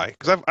pretty high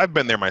because I've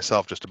been there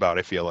myself. Just about,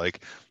 I feel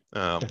like,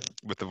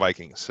 with the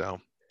Vikings. So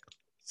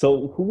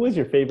So, who was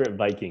your favorite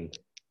Viking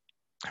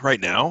right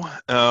now,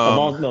 of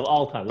all? No,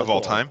 all time. of Let's all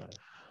go all time, time.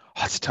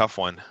 that's a tough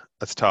one.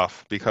 That's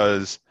tough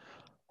because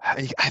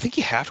I think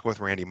you have to go with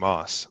Randy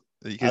Moss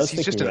I because was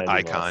he's thinking just an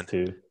Randy Moss icon.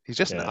 too. He's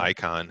just an Yeah.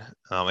 icon.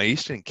 And he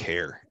just didn't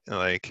care.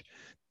 Like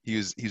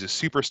he's a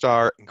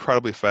superstar,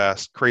 incredibly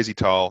fast, crazy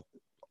tall,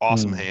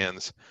 awesome Hmm.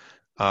 hands,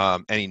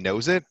 and he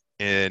knows it.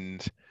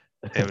 And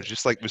it was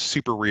just like it was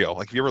super real.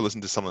 Like if you ever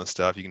listen to some of the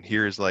stuff, you can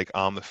hear his like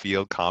on the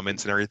field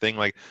comments and everything.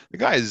 Like the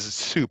guy is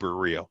super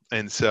real,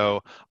 and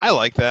so I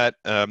like that.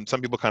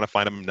 Some people kind of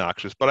find him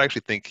obnoxious, but I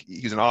actually think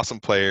he's an awesome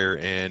player,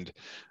 and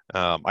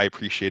I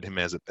appreciate him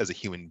as a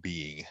human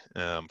being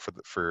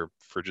for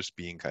just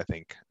being, I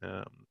think,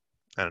 I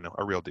don't know,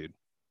 a real dude.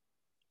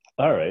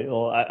 All right.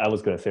 Well, I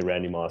was going to say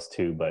Randy Moss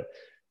too, but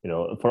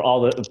for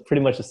all the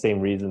pretty much the same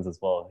reasons as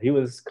well. He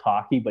was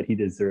cocky, but he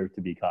deserved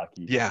to be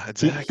cocky. Yeah, He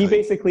exactly.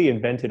 basically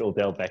invented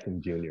Odell Beckham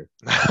Jr.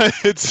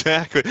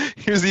 Exactly.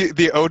 He was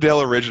the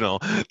Odell original,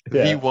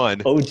 the Yeah.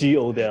 one. OG The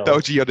Odell.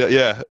 OG Odell.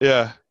 Yeah,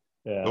 yeah.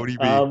 Yeah.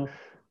 ODB.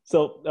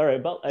 So, all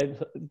right,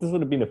 this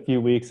would have been a few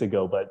weeks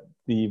ago, but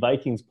the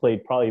Vikings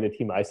played probably the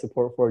team I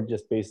support for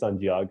just based on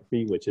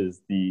geography, which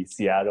is the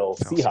Seattle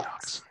So Seahawks.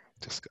 Seahawks.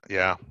 Just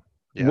yeah,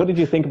 yeah, What did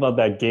you think about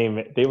that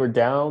game? They were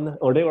down,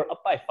 or they were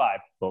up by 5.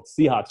 Well,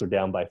 Seahawks were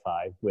down by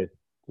 5 with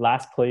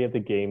last play of the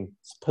game,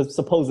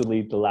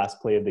 supposedly the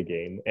last play of the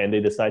game, and they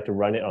decide to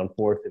run it on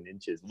 4th and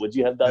inches. Would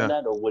you have done yeah.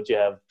 that, or would you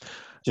have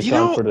just You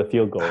gone know, for the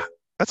field goal?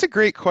 that's a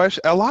great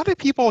question. A lot of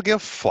people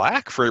give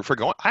flack for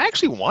going. I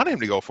actually want him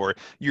to go for it.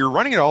 You're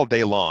running it all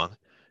day long,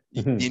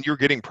 Mhm. and you're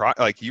getting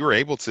like you were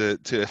able to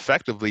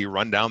effectively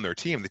run down their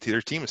team.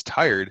 Their team is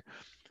tired.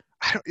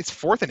 It's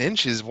 4th and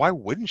inches. Why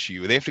wouldn't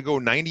you? They have to go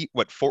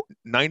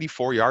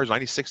 94 yards,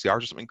 96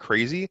 yards, or something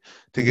crazy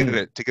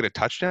Mhm. to get a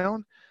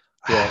touchdown.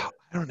 Yeah.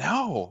 I don't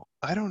know.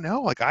 I don't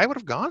know. Like I would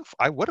have gone.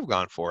 I would have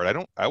gone for it. I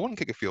don't. I wouldn't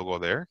kick a field goal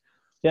there.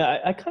 Yeah,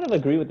 I kind of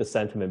agree with the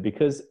sentiment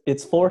because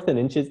it's 4th and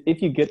inches.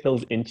 If you get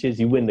those inches,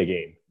 you win the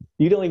game.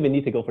 You don't even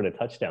need to go for the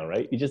touchdown,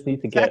 right? You just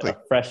need to get Exactly.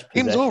 a fresh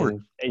Game's over.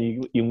 possession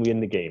and you win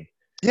the game.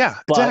 Yeah.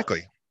 But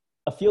Exactly.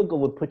 a field goal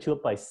would put you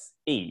up by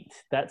 8.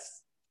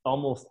 That's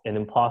almost an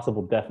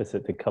impossible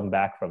deficit to come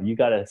back from. You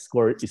got to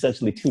score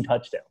essentially 2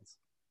 touchdowns.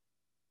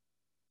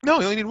 No,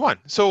 you only need one.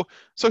 So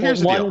Well,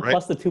 here's the deal, one right?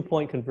 plus the 2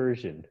 point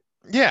conversion.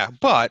 Yeah,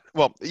 but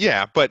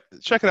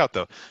check it out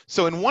though.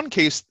 So in one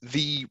case,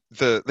 the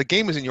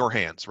game is in your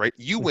hands, right?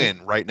 You Mhm.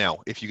 win right now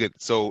if you get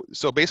so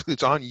basically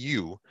it's on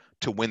you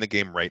to win the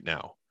game right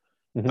now.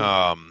 Mhm.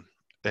 Um,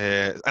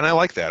 and I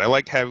like that. I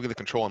like having the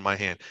control in my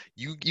hand.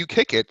 You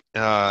kick it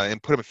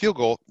and put them a field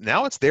goal.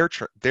 Now it's their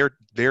turn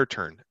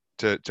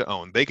to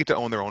own. They get to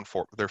own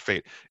their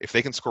fate if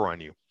they can score on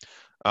you.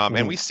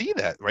 And we Mhm. see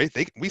that, right?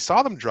 We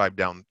saw them drive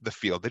down the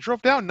field. They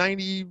drove down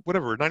 90,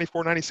 whatever,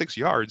 94, 96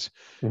 yards.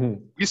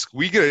 Mhm.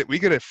 We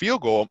get a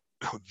field goal.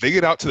 They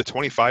get out to the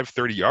 25,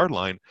 30 yard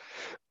line.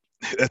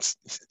 that's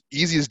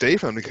easiest day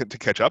for them to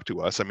catch up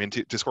to us. I mean,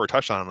 to score a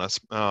touchdown on us,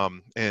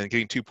 and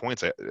getting 2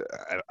 points. I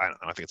don't know.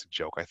 I think it's a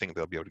joke. I think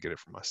they'll be able to get it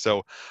from us.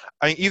 So,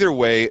 I mean, either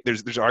way,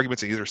 there's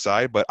arguments on either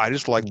side, but I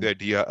just like the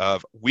idea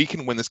of we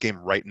can win this game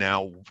right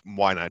now.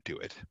 Why not do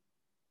it?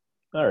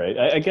 All right.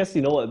 I guess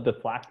you know what the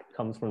flack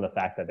comes from the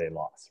fact that they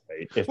lost,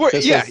 right? If Well,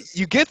 this yeah, was,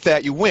 you get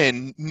that, you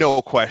win,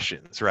 no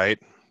questions, right?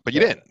 But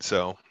you yeah. didn't.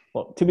 So,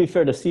 Well, to be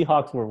fair, the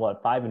Seahawks were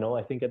what 5-0,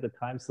 I think, at the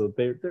time, so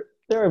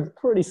they're a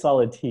pretty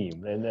solid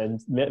team,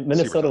 and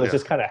Minnesota was yeah.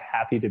 just kind of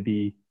happy to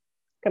be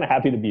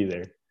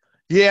there.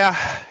 Yeah.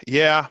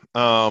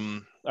 Are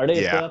they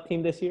a Yeah. playoff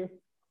team this year?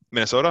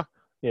 Minnesota?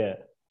 Yeah.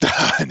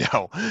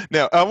 No.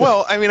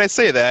 Well, I mean, I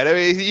say that. I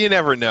mean, you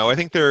never know. I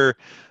think they're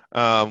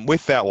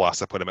with that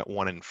loss, I put them at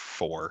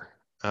 1-4.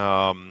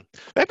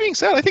 That being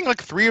said, I think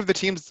like three of the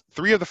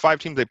 5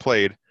 teams they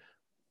played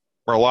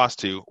or lost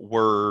to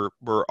are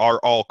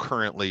all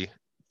currently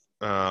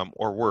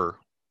or were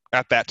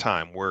at that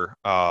time were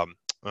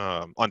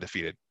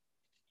undefeated.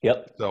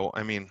 Yep. So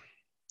I mean,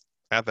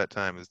 at that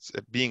time, it's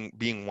being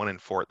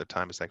 1-4 at the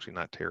time is actually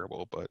not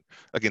terrible. But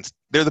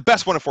they're the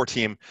best 1-4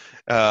 team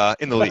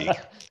in the league,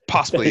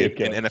 possibly in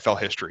NFL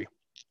history.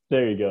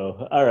 There you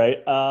go. All right.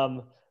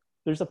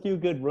 There's a few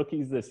good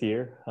rookies this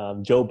year.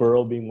 Joe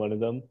Burrow being one of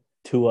them.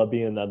 Tua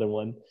being another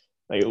one.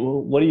 Like,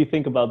 what do you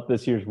think about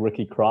this year's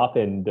rookie crop,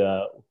 and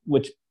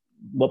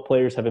what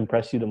players have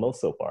impressed you the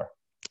most so far?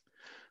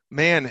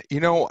 Man,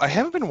 I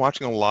haven't been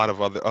watching a lot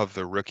of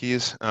the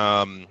rookies.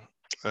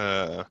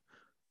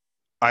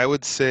 I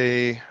would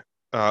say,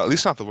 at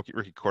least not the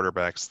rookie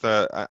quarterbacks.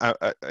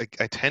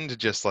 I tend to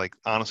just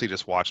honestly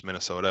just watch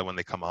Minnesota when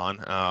they come on.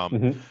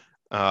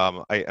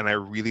 I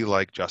really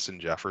like Justin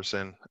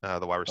Jefferson,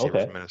 the wide receiver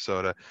from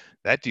Minnesota.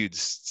 That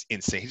dude's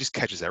insane. He just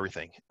catches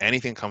everything.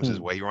 Anything comes his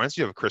way. He reminds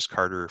you of Chris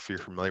Carter, if you're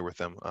familiar with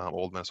him,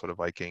 old Minnesota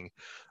Viking.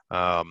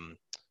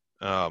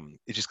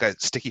 He just got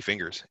sticky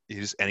fingers.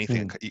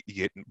 Anything you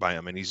get by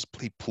him, and he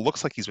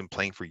looks like he's been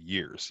playing for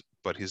years.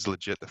 But he's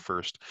legit the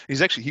first.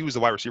 He was the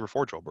wide receiver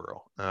for Joe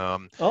Burrow.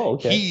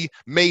 He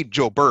made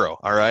Joe Burrow.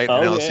 All right.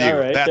 Okay, all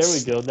right. There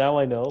we go. Now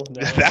I know.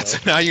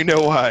 Now you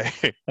know why.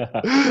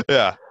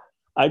 Yeah.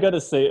 I got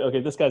to say, okay,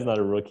 this guy's not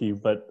a rookie,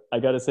 but I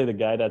got to say the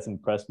guy that's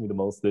impressed me the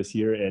most this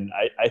year, and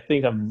I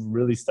think I'm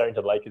really starting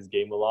to like his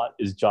game a lot,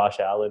 is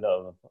Josh Allen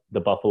of the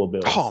Buffalo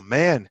Bills. Oh,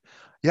 man.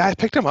 Yeah, I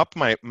picked him up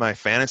my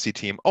fantasy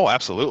team. Oh,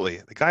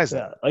 absolutely. The guy's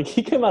like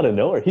he came out of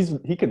nowhere.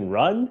 He can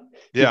run.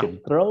 He can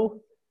throw.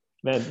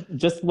 Man,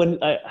 just what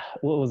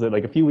was it,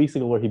 like a few weeks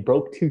ago where he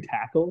broke 2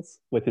 tackles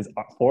with his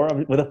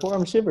forearm, with a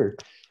forearm shiver.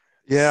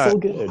 Yeah. So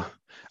good.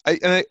 I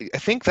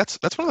think that's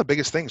one of the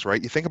biggest things,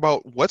 right? You think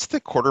about what's the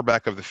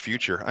quarterback of the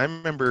future. I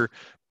remember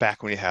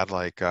back when he had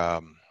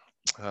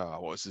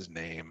what was his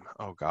name?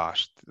 Oh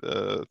gosh,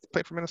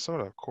 played for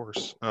Minnesota, of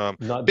course.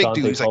 Not big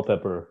Dante dude.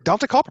 Culpepper.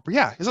 Dante Culpepper,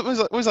 yeah. He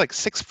was like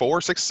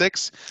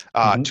 6'4",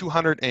 6'6",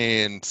 200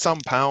 and some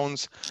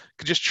pounds.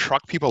 Could just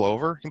truck people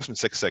over. He must have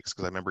been 6'6",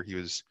 because I remember he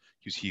was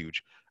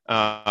huge.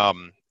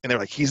 And they're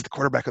like, he's the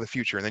quarterback of the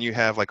future. And then you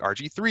have like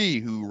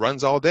RG3 who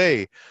runs all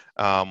day,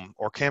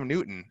 or Cam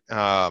Newton,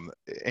 and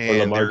or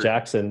Lamar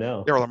Jackson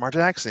now. Or Lamar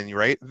Jackson,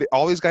 right?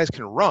 All these guys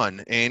can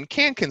run and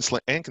can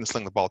sling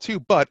the ball too,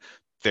 but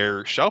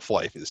their shelf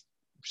life is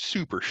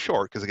super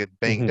short because they get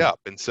banged up.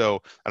 And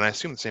I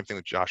assume the same thing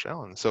with Josh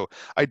Allen. So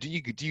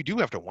you do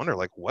have to wonder,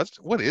 like,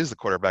 what is the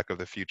quarterback of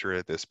the future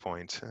at this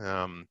point?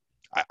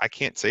 I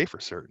can't say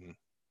for certain.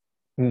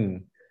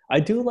 I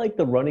do like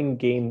the running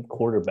game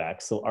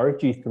quarterback. So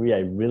RG3, I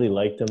really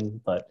liked him,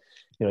 but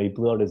he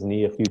blew out his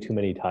knee a few too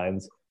many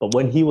times. But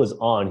when he was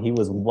on, he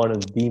was one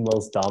of the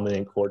most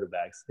dominant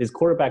quarterbacks. His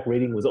quarterback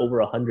rating was over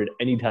 100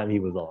 anytime he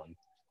was on.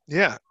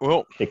 Yeah,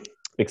 well,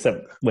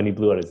 except when he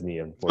blew out his knee.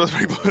 Yeah,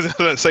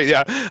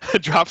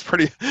 it drops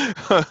pretty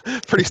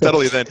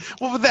steadily then.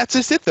 Well, but that's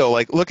just it though.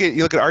 Like, you look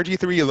at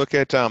RG3, you look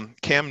at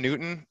Cam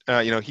Newton.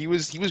 He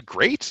was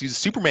great. He's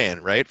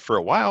Superman, right, for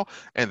a while,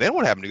 and then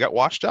what happened? He got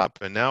washed up,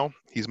 and now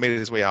he's made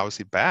his way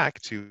obviously back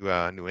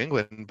to New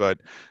England. But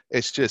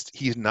it's just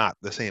he's not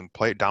the same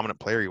dominant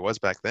player he was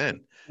back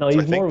then. No,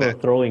 he's more of a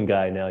throwing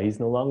guy now. He's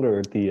no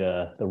longer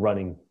the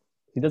running.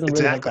 He doesn't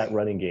really have that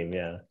running game.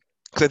 Yeah.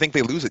 Because I think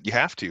they lose it. You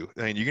have to.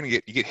 I mean,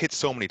 you get hit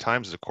so many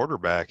times as a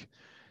quarterback,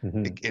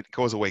 it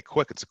goes away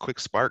quick. It's a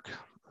quick spark.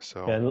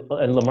 So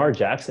and Lamar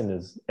Jackson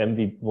is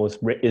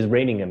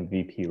reigning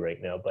MVP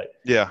right now, but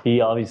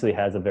he obviously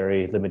has a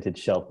very limited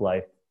shelf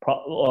life.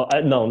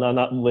 No,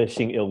 not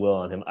wishing ill will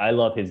on him. I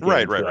love his game.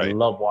 Right. I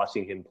love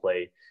watching him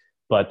play,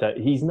 but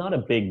he's not a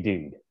big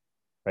dude,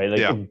 right?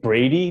 Like if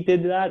Brady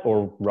did that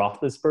or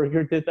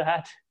Roethlisberger did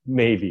that,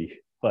 maybe.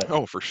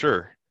 But for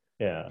sure.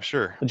 Yeah,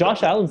 sure.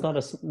 Josh Allen's not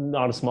a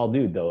small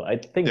dude, though. I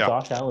think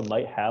Josh Allen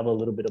might have a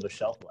little bit of a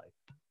shelf life.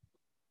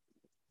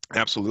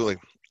 Absolutely.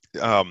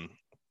 You know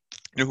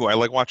who I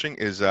like watching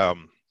is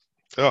I'm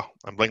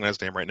blanking on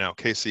his name right now.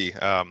 KC.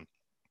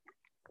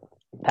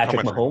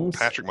 Patrick Mahomes.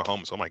 Patrick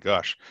Mahomes. Oh my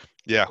gosh.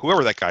 Yeah,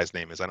 whoever that guy's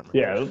name is, I don't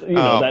remember.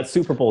 Yeah, that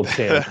Super Bowl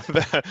champ.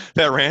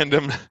 that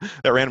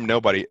random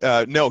nobody.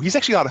 No, he's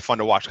actually a lot of fun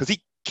to watch because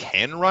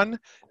can run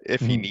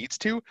if he Mhm. needs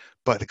to,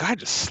 but the guy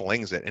just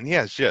slings it, and he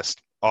has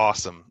just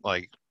awesome,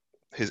 like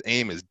his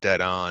aim is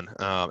dead on,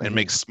 and Mhm.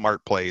 makes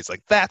smart plays.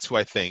 Like that's who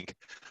I think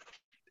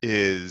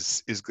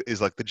is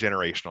like the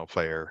generational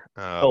player,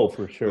 Oh,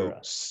 for who sure.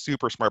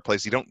 super smart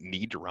plays. You don't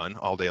need to run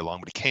all day long,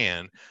 but he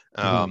can,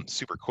 Mhm.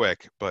 super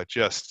quick, but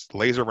just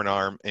lays over an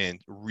arm and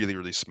really,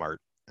 really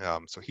smart.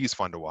 So he's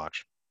fun to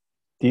watch.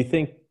 Do you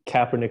think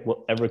Kaepernick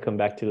will ever come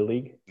back to the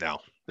league? No,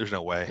 there's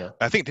no way. No,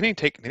 I think didn't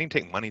he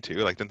take money too?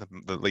 Like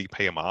didn't the league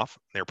pay him off?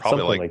 They're probably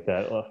something like, like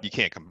that. Well, you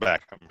can't come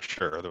back. I'm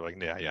sure they're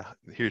like, yeah, yeah,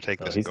 here, take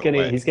no, this and go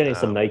away. he's getting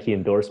some Nike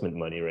endorsement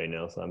money right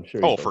now, so I'm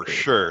sure Oh, he's for okay with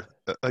that. sure.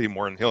 That'd be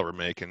more than he'll ever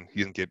make, and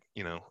he doesn't get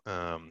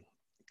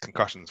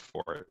concussions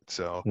for it.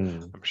 So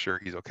Hmm. I'm sure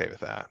he's okay with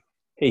that.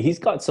 Hey, he's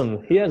got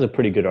some. He has a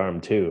pretty good arm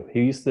too.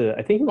 He used to.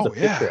 I think he was a Oh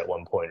pitcher yeah. at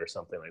one point or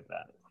something like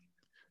that.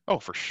 Oh,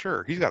 for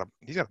sure. He's got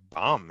a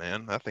bomb,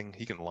 man. That thing,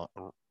 he can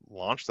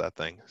launch that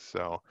thing.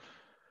 So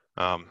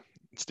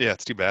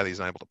it's too bad he's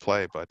not able to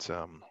play, but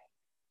um,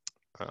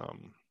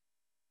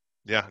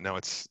 yeah, no,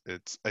 it's.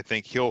 I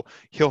think he'll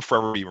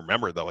forever be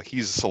remembered though. Like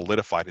he's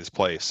solidified his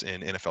place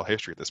in NFL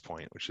history at this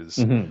point, which is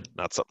Hmm.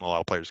 not something a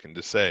lot of players can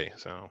just say.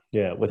 So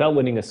Yeah, without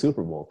winning a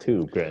Super Bowl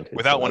too, granted. So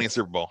without winning a that's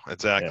Super Bowl, yeah.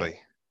 exactly,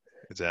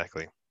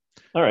 exactly.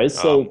 All right. Um,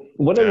 So,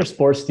 what yeah. other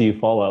sports do you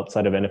follow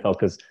outside of NFL?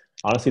 Because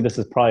honestly, this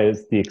is probably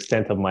the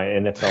extent of my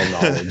NFL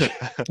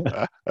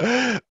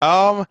knowledge.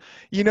 um,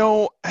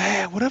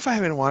 what have I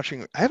been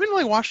watching? I haven't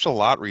really watched a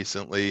lot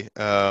recently.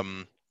 Uh,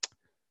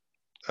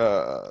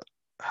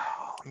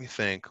 let me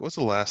think. What's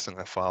the last thing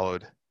I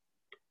followed?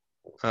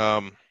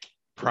 Um,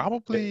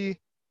 probably.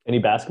 Any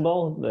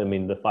basketball? I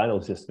mean, the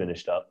finals just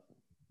finished up.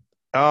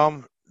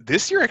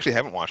 This year I actually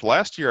haven't watched.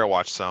 Last year I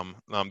watched some.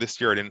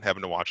 This year I didn't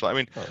happen to watch. I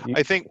mean, Oh,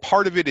 I think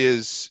part of it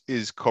is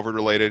COVID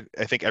related.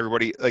 I think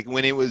everybody, like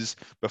when it was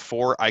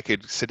before I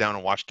could sit down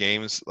and watch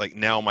games, like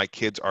now my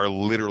kids are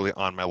literally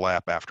on my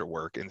lap after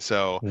work, and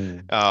so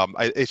hmm.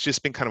 it's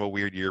just been kind of a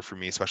weird year for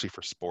me, especially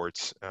for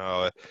sports.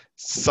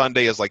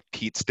 Sunday is like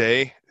Pete's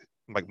day,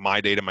 like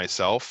my day to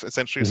myself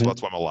essentially, so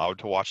that's Hmm. why I'm allowed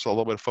to watch a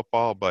little bit of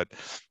football. But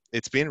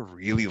it's been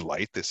really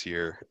light this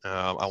year.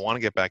 I want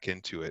to get back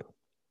into it,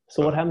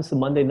 So, what but. happens to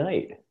Monday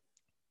night?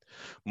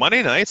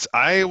 Monday nights,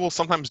 I will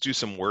sometimes do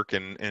some work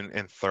and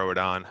throw it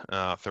on,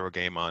 throw a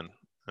game on,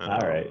 All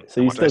right. So,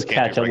 and you watch. I still just can't do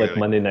catch it up with regularly.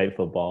 Monday Night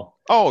Football.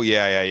 Oh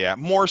yeah, yeah, yeah.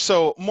 More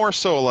so,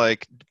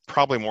 like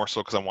probably more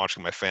so because I'm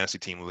watching my fantasy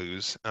team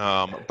lose.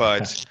 Um,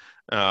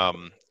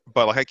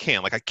 but like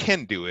I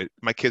can do it.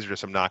 My kids are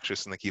just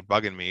obnoxious and they keep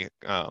bugging me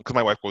because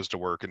my wife goes to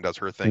work and does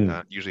her thing Hmm.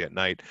 usually at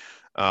night.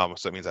 So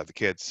that means I have the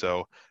kids.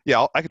 So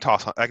yeah, I can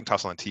toss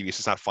on TV. It's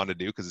just not fun to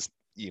do because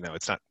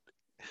it's not.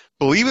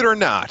 Believe it or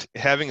not,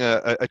 having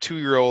a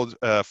 2-year-old,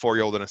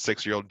 4-year-old, and a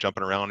 6-year-old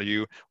jumping around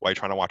you while you're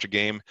trying to watch a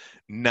game,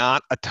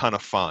 not a ton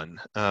of fun.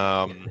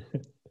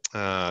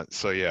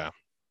 So yeah.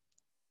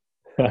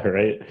 All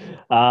right.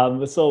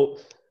 So,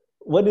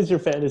 what is your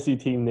fantasy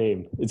team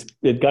name?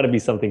 It got to be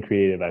something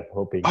creative. I'm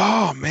hoping.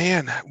 Oh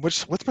man,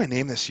 what's my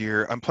name this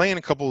year? I'm playing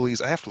a couple of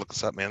these. I have to look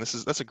this up, man.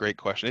 That's a great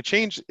question. It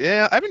changed.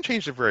 Yeah, I haven't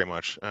changed it very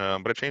much,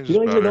 but it You changes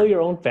don't even about know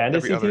your own every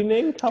fantasy other. team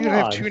name? Come Dude, I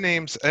have on. two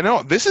names. I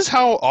know this is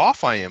how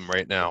off I am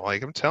right now.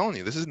 Like I'm telling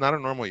you, this is not a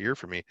normal year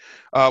for me.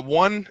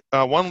 One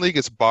league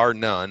is bar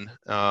none,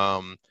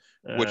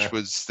 which Uh,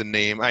 was the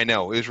name. I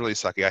know it was really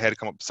sucky. I had to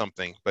come up with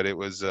something, but it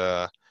was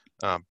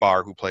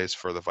Bar, who plays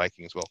for the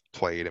Vikings. Well,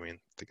 played. I mean,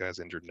 the guy's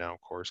injured now,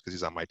 of course, because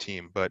he's on my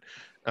team. But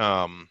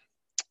um,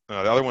 the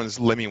other one is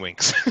Lemmy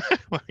Winks.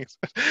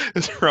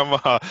 It's from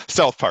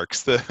South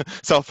Park's the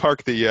South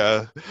Park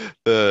the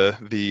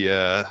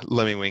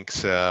Lemmy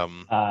Winks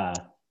uh,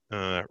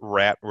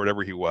 rat or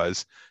whatever he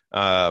was.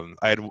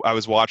 I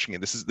was watching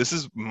it. This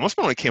is most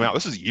of when it came out.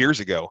 This is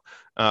years ago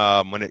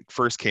when it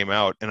first came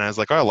out, and I was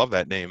like, oh, I love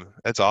that name.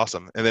 That's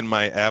awesome. And then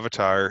my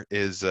avatar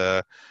is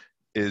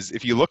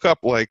if you look up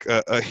like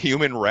a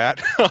human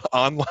rat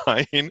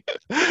online,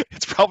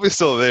 it's probably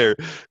still there.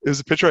 It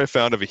was a picture I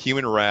found of a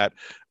human rat.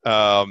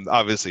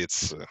 Obviously,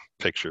 it's a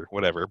picture,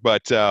 whatever,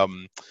 but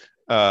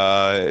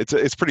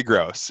it's pretty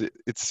gross.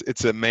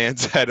 It's a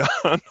man's head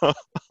on. all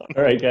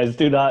right, guys,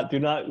 do not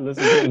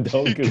listen to him.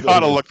 Don't You Google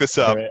gotta this. look this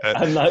All up. right,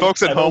 I'm not.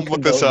 Folks at I don't home,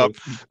 look this condone up.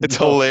 this. It's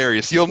No,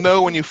 hilarious. You'll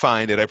know when you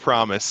find it. I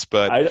promise.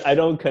 But I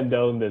don't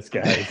condone this,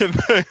 guys.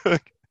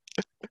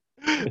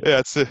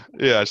 yeah,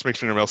 just make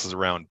sure no one else is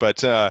around.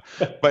 But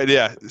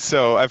yeah,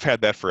 so I've had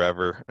that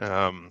forever.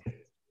 Yeah,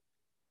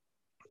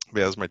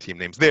 those are my team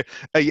names. There,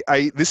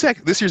 this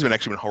year's been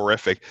actually been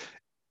horrific.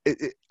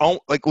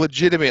 Like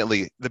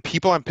legitimately, the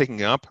people I'm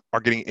picking up are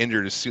getting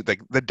injured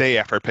like the day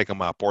after I pick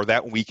them up, or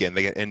that weekend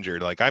they get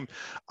injured. Like I'm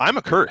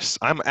a curse.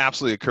 I'm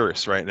absolutely a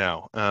curse right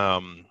now.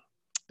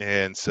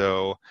 And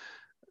so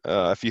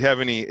if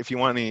you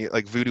want any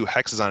like voodoo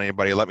hexes on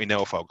anybody, let me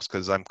know, folks,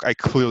 because I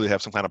clearly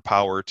have some kind of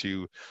power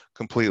to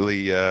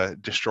completely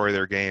destroy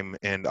their game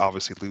and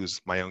obviously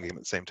lose my own game at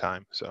the same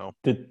time. So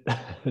Did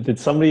did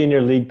somebody in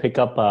your league pick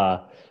up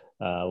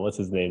what's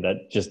his name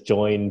that just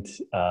joined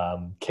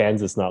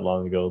Kansas not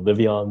long ago?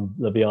 Le'Veon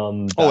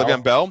Oh,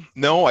 Le'Veon Bell. Bell?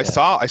 No, I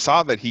Yeah,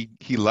 saw that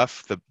he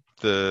left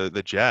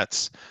the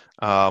Jets.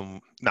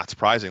 Not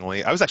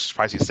surprisingly, I was actually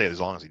surprised he stayed as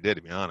long as he did,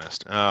 to be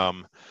honest.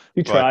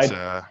 he But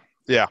tried.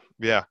 yeah,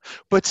 yeah.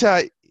 But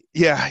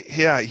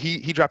yeah,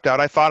 he dropped out.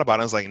 I thought about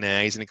it. I was like,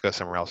 nah, he's gonna go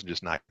somewhere else and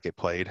just not get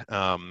played.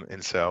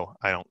 And so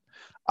I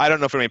don't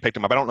know if anybody picked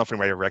him up. I don't know if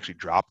anybody ever actually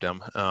dropped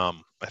him.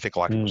 I think a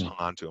lot of people just Hmm.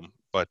 hung on to him.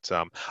 But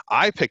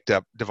I picked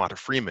up Devonta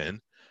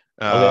Freeman,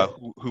 Okay.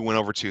 who went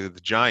over to the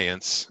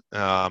Giants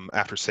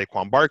after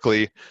Saquon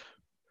Barkley,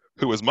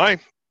 who was my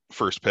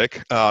first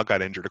pick,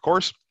 got injured, of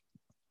course.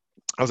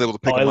 I was able to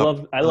Oh, pick him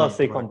up. I love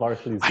Saquon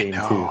Barkley's I game too.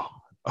 know.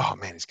 Oh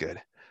man, he's good.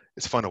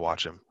 It's fun to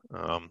watch him.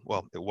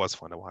 Well, it was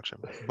fun to watch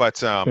him.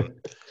 But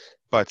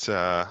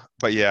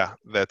yeah,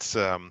 that's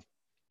I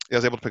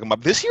was able to pick him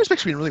up. This year's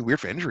actually been really weird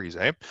for injuries,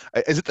 eh?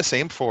 Is it the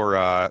same for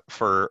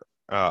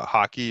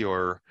hockey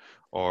or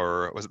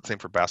was it the same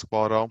for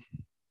basketball at all?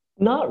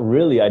 Not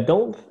really. I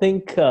don't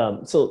think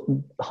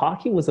so.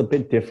 Hockey was a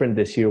bit different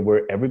this year,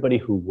 where everybody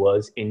who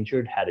was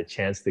injured had a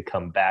chance to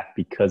come back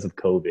because of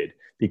COVID, Got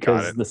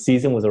because it. the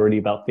season was already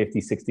about 50,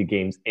 60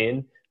 games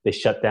in. They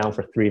shut down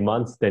for 3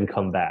 months, then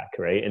come back,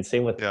 right? And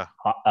same with Yeah,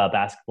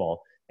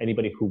 basketball.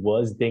 Anybody who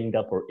was dinged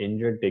up or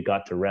injured, they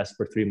got to rest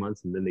for 3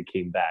 months and then they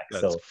came back.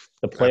 that's So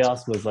the that's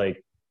playoffs was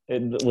like,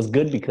 it was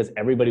good because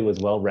everybody was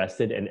well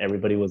rested and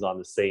everybody was on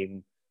the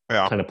same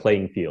yeah, kind of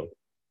playing field.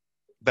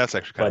 that's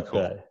actually kind of But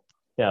cool.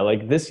 yeah,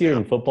 like this year Yeah.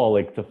 in football,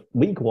 like the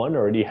week one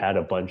already had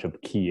a bunch of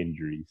key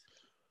injuries.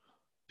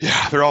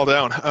 Yeah, they're all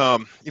down.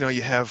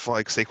 You have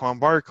like Saquon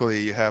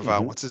Barkley. You have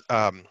Hmm. what's his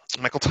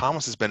Michael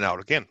Thomas has been out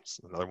again. It's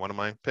another one of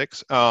my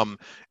picks.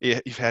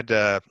 You've had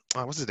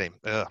what's his name?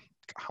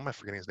 How am I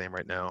forgetting his name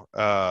right now?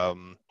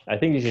 I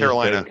think you should just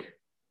Carolina. drink.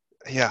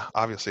 Yeah,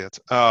 obviously it's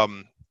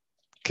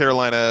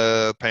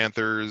Carolina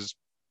Panthers.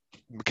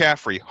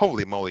 McCaffrey.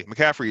 Holy moly,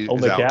 McCaffrey Oh,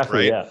 is out, McCaffrey,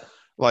 right? yeah.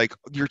 Like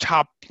your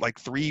top like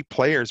three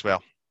players,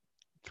 well,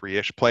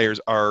 three-ish players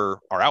are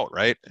out,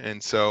 right?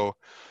 And so,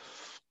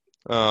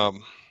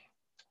 um,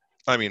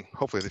 I mean,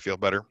 hopefully they feel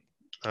better.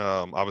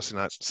 Obviously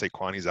not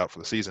Saquon, he's out for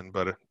the season,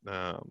 but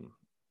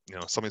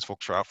some of these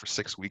folks are out for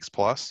 6 weeks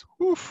plus.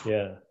 Oof.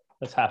 Yeah,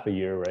 that's half a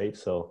year, right?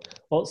 So,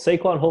 well,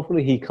 Saquon,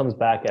 hopefully he comes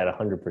back at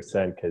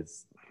 100%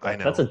 because I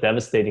that's know. a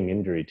devastating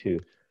injury too.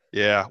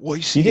 Yeah. Well, you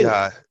You see, did,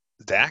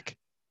 Dak.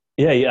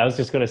 yeah, yeah. I was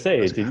just gonna say,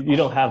 That's, you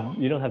don't have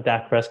oh,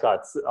 Dak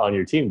Prescott on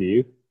your team, do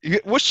you?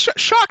 which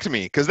shocked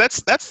me because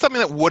that's something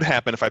that would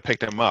happen if I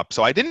picked him up.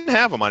 So I didn't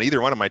have him on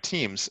either one of my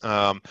teams.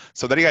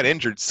 So that he got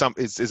injured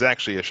is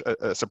actually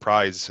a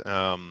surprise.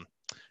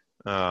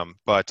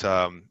 But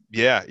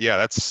yeah,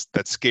 that's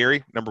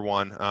scary. Number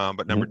one,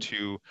 but number Mhm.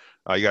 two,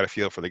 you got to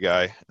feel for the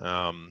guy.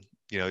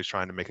 He's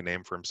trying to make a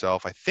name for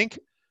himself. I think,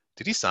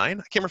 did he sign?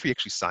 I can't remember if he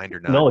actually signed or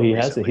not No, he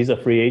hasn't. recently. He's a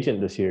free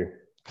agent this year.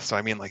 So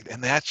I mean, like,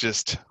 and that's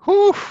just,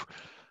 whew.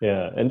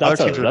 Yeah, and Other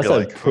teams would be that's a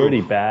like, whew,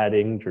 pretty bad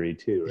injury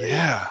too, right?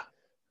 yeah.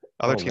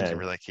 Other Oh teams can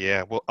be man. like,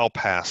 yeah, well, I'll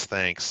pass,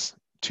 thanks.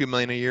 2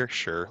 million a year,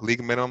 sure.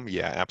 League minimum,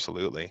 yeah,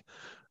 absolutely.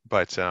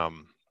 But yeah,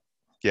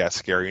 it's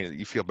scary.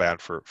 You feel bad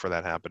for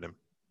that happening.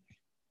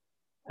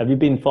 Have you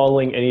been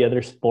following any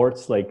other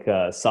sports like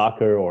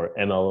soccer or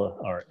ML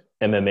or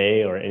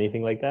MMA or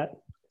anything like that?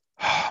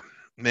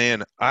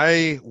 Man,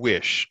 I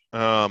wish.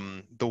 The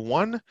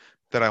one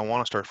that I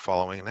want to start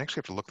following, and I actually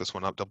have to look this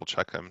one up, double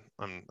check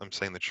I'm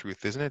saying the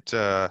truth, isn't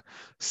it?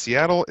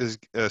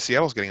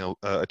 Seattle's getting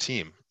a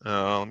team.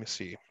 Let me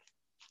see.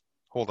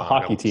 Hold A on, I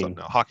gotta hockey look this up team.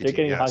 now. Hockey They're team,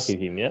 getting a yes. hockey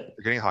team, yeah.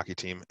 They're getting a hockey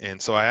team, and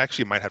so I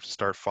actually might have to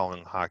start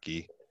following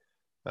hockey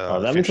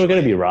Oh, that means we're gonna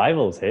officially. be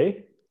rivals,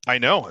 hey? I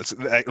know it's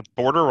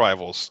border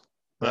rivals.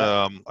 Yeah.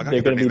 I gotta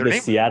They're get their gonna name. be Their the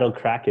name. Seattle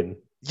Kraken.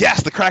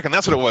 Yes, the Kraken.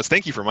 That's what it was.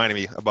 Thank you for reminding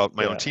me about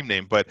my own Yeah. team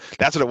name. But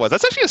that's what it was.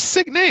 That's actually a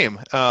sick name.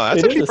 That's It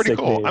is actually a pretty sick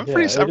cool. name. Yeah, I'm it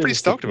is pretty a sick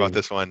stoked about name.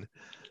 this one.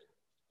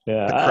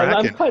 Yeah, The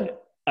I'm Kraken. quite.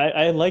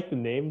 I like the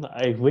name.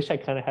 I wish I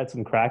kind of had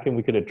some Kraken.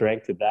 We could have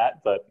drank to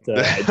that, but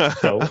I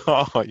don't.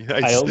 Oh,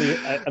 nice.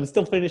 I'm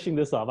still finishing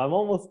this off. I'm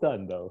almost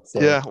done though.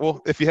 Yeah. So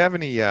Well, if you have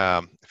any,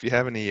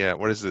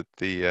 what is it?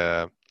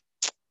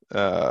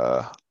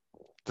 Uh,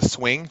 the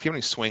swing. If you have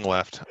any swing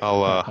left,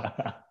 I'll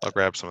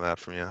grab some of that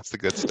from you. That's the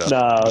good stuff.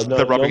 no, The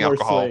no rubbing more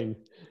alcohol. swing.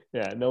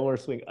 Yeah, no more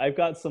swing. I've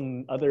got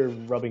some other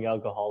rubbing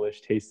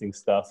alcoholish tasting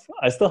stuff.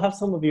 I still have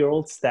some of your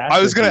old I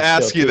stash was with gonna me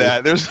still ask you too.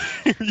 that. There's,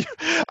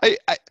 I,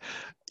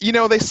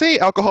 they say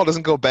alcohol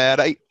doesn't go bad.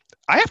 I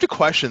have to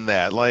question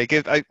that. Like,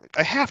 I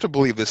have to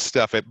believe this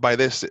stuff by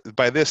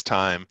this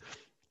time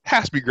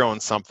has to be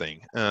growing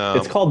something.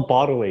 It's called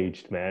bottle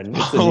aged, man.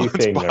 It's a new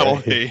It's thing, all bottle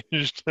right?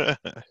 aged.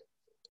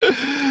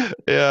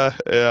 Yeah,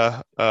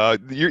 yeah.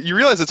 You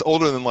realize it's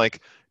older than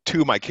like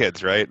two of my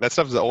kids, right? That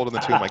stuff is older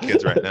than two of my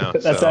kids right now.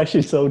 That's So,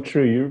 actually so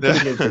true. You're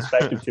putting it in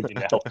perspective to me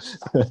now.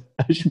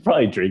 I should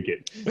probably drink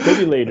it.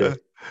 Maybe later.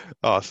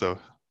 awesome,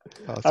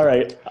 All awesome.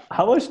 right.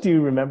 How much do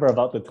you remember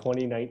about the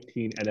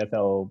 2019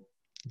 NFL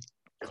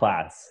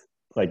class?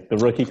 Like the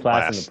rookie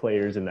class and the Class.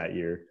 players in that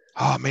year.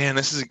 Oh man,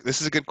 this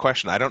is a good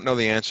question. I don't know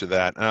the answer to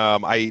that.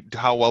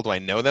 How well do I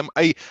know them?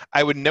 I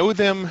would know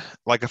them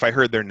like if I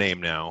heard their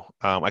name now.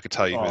 I could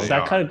tell you who Oh, they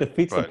that kind are. of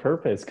defeats the But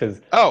purpose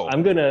oh,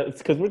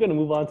 because we're gonna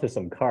move on to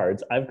some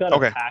cards. I've got a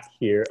okay, pack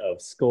here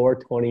of Score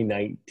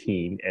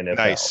 2019 NFL.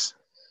 nice,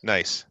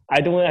 nice,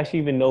 I don't actually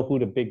even know who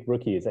the big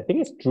rookie is. I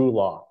think it's Drew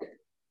Lock.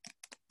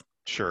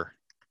 sure.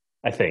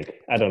 I think.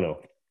 I don't know.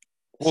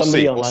 We'll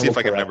Somebody see. We'll online see will if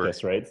I can correct remember.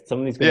 us, right?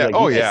 Somebody's gonna Yeah. be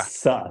like, Oh "You yeah. guys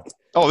suck."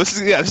 Oh, this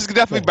is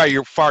definitely by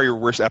far your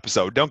worst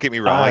episode. Don't get me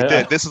wrong. Like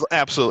Uh, this is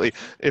absolutely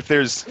if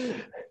there's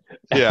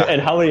yeah.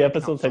 and how many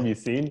episodes have you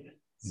seen?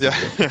 Yeah.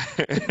 Zero.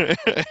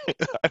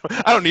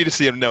 I don't need to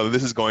see him know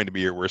this is going to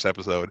be your worst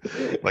episode.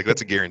 Like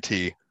that's a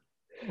guarantee.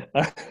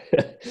 All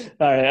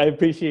right, I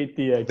appreciate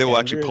the They will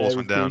actually candor pull and this I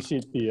one down.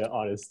 appreciate the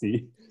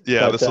honesty.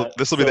 Yeah, But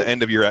this will be the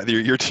end of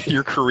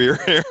your career.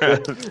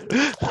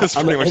 This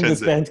I'm pretty gonna much end ends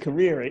this it. man's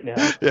career right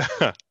now. Yeah.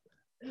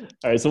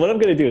 All right, so what I'm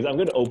gonna do is I'm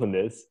gonna open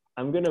this.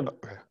 I'm gonna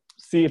Okay.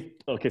 see if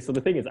okay. So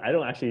the thing is, I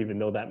don't actually even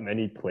know that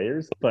many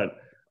players, but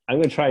I'm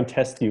gonna try and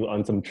test you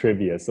on some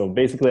trivia. So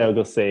basically, I'll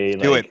go say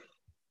Do like, it.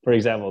 for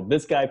example,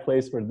 this guy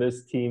plays for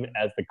this team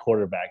as the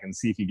quarterback, and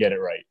see if you get it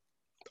right.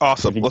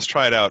 Awesome. If you, Let's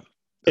try it out.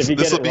 if you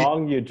This get will it be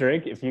wrong, you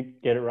drink. If you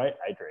get it right,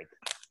 I drink.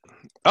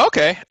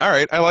 okay. All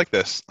right. I like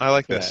this. I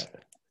like Yeah. this.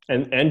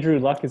 And Andrew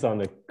Luck is on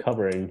the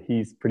cover, and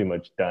he's pretty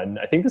much done.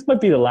 I think this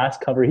might be the last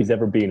cover he's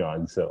ever been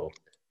on. So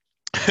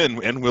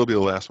And will be the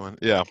last one.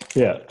 Yeah.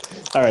 yeah.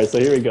 All right, so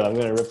here we go. I'm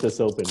gonna rip this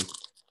open.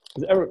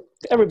 'Cause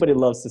everybody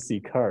loves to see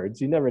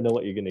cards. You never know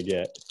what you're gonna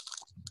get.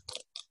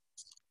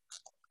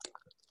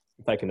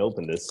 If I can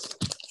open this,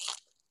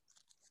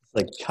 it's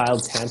like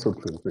child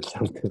tamper-proof or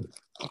something.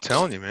 I'm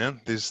telling you,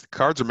 man. These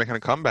cards are making a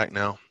comeback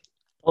now.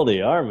 Oh,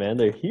 they are, man.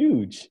 They're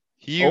huge.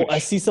 Huge. Oh, I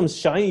see some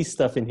shiny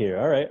stuff in here.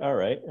 All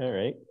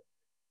right.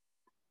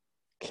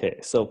 Okay,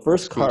 so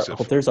first card.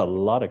 Exclusive. Oh, there's a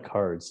lot of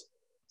cards.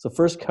 So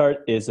first card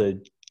is a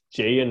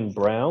Jayon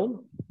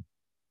Brown.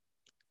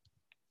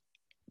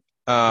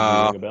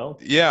 Does he ring a bell?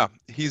 Yeah.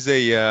 He's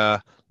a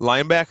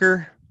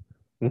linebacker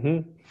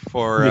Mm-hmm.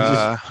 for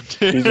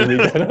These are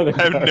the other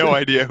I have no cards.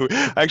 idea who.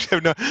 I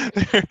actually have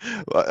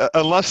no.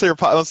 Unless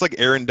like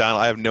Aaron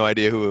Donald, I have no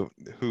idea who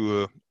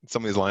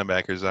some of these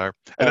linebackers are.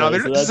 And no, All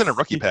right, so this isn't a that's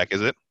rookie pack,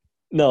 is it?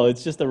 no.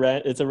 It's just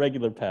it's a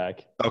regular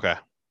pack. Okay.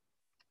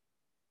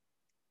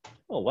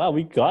 Oh wow,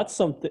 we got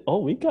something. Oh,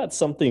 we got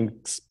something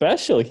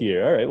special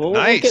here. All right, well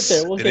we'll get Nice.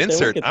 there. We'll An get there. insert.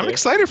 We'll get I'm there.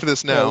 excited for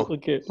this now. We'll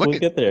get, Look we'll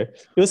at- get there.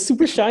 It was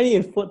super shiny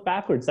and flip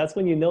backwards. That's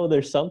when you know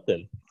there's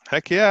something.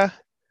 Heck yeah.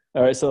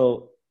 All right,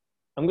 so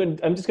I'm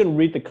just gonna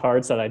read the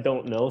cards that I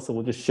don't know. So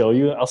we'll just show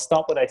you. I'll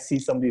stop when I see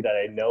somebody that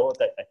I know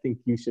that I think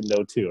you should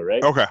know too.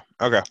 Right? Okay.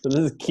 Okay. So this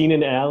is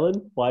Keenan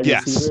Allen, wide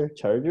Yes. receiver,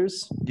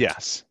 Chargers.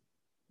 Yes.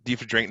 Do you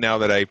have to drink now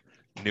that I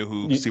knew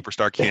who You-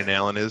 superstar Keenan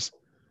Allen is?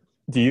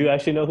 Do you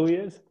actually know who he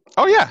is?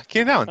 Oh yeah,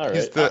 Keenan Allen. All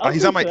He's right. I'll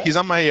he's go on my for that. he's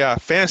on my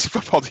fantasy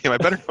football team. I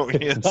better know who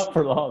he is. Not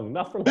for long.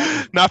 Not for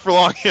long. Not for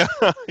long. Yeah.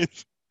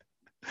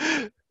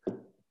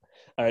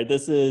 All right,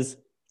 this is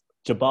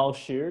Jabal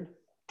Sheard.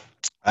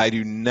 I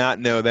do not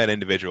know that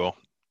individual.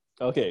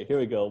 Okay, here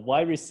we go.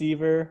 Wide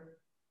receiver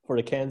for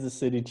the Kansas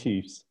City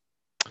Chiefs.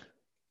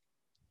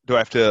 Do I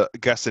have to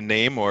guess a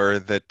name or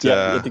that?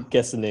 Yeah, you have to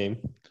guess the name.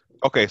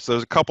 Okay, so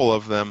there's a couple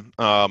of them.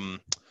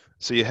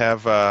 So you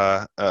have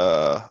I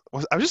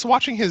was just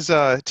watching his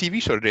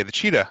TV show today, The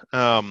Cheetah.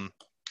 Wow,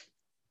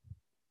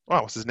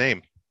 what's his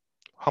name?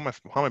 How am I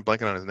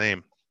blanking on his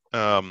name?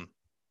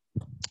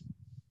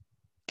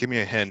 Give me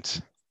a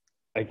hint.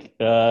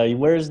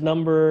 Where's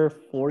number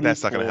 44?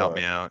 That's not going to help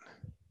me out.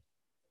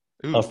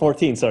 Ooh,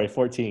 14, sorry,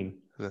 14. I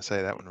was going to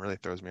say that one really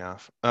throws me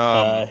off.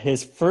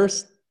 His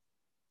first.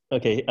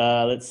 Okay,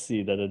 let's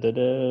see.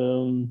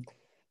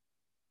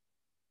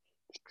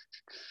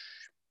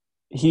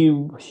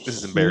 This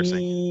is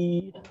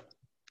embarrassing.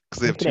 Because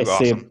they have What can two I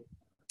say? awesome.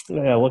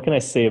 Yeah, what can I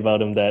say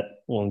about him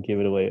that won't give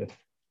it away?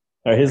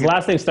 All right, his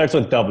last name starts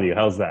with W.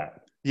 How's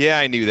that? Yeah,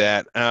 I knew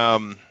that.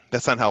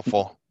 That's not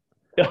helpful.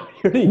 You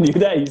already knew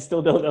that. You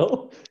still don't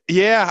know?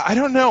 Yeah, I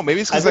don't know.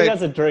 Maybe it's I because think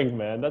that's a drink,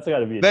 man. That's got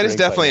to be a that drink. is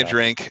definitely like a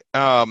drink.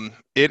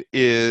 It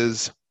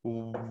is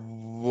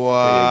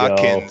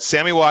Watkins.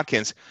 Sammy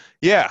Watkins.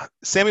 Yeah,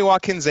 Sammy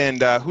Watkins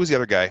and who's the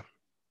other guy?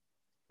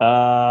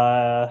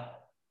 I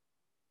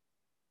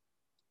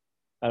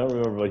don't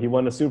remember, but he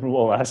won the Super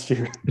Bowl last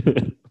year.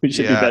 We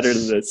should be better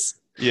than this.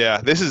 Yeah,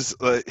 this is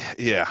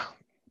yeah.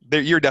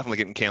 You're definitely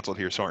getting canceled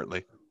here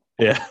shortly.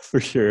 Yeah, for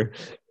sure.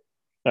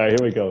 All right, here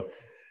we go.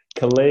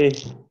 Calais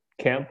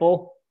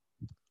Campbell,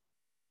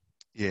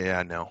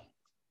 Yeah, no.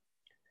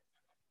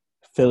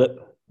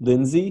 Philip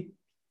Lindsay.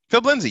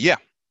 Phil Lindsay, yeah.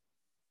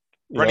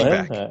 You Running know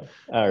him? back.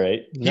 All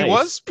right. He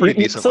was pretty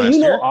decent So last you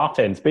know year.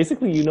 offense.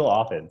 Basically, you know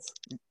offense.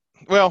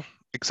 Well,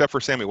 except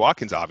for Sammy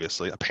Watkins,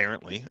 obviously,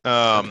 apparently.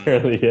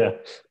 Apparently, yeah.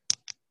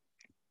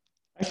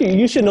 Actually,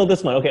 you should know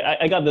this one. Okay,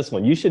 I got this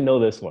one. You should know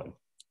this one.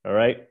 All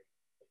right.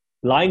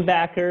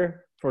 Linebacker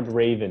for the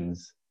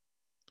Ravens.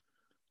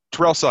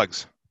 Terrell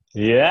Suggs.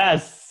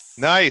 Yes.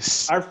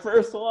 Nice. Our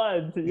first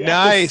one.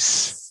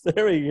 Nice. Yes.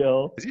 There we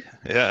go.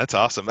 Yeah, that's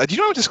awesome. Do you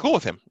know I went to school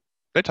with him?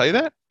 Did I tell you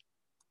that?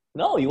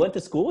 No, you went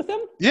to school with him?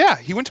 Yeah,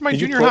 he went to my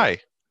Did you junior play? high.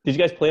 Did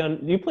you guys play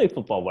on? You played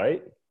football,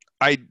 right?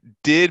 I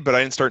did, but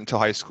I didn't start until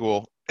high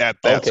school at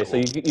that Okay,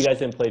 so school. you guys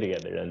didn't play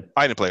together then.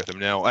 I didn't play with him,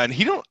 no. And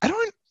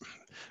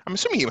I'm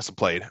assuming he must have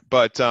played,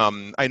 but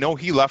I know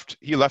he left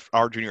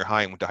our junior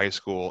high and went to high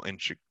school in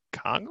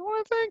Chicago,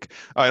 I think.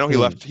 I know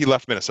he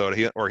left Minnesota,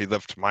 he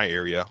left my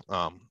area.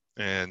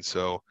 And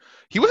so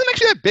he wasn't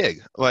actually that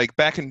big, like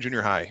back in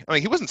junior high. I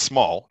mean, he wasn't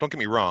small, don't get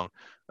me wrong.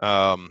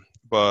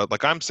 But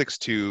like I'm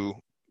 6'2",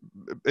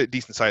 a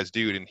decent sized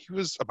dude, and he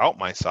was about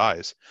my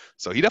size.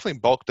 So he definitely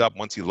bulked up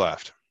once he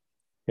left.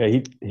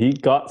 Yeah, he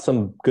got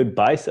some good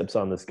biceps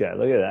on this guy.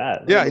 Look at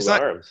that. Yeah,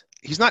 arms.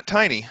 He's not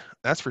tiny,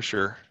 that's for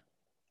sure.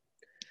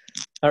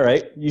 All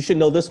right, you should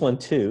know this one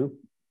too.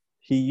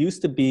 He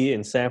used to be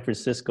in San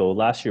Francisco.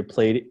 Last year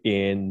played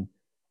in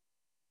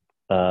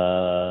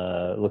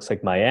looks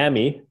like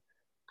Miami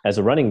as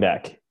a running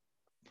back.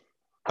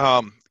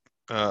 Kenyon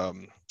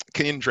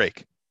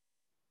Drake.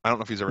 I don't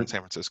know if he's ever in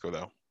San Francisco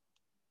though.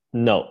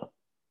 No.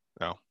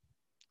 No.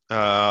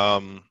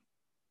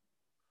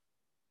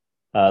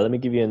 Let me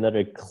give you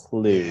another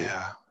clue.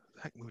 Yeah.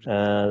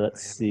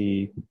 Let's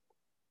see.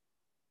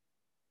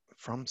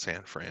 From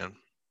San Fran.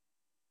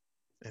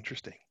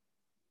 Interesting.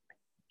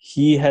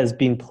 He has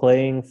been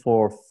playing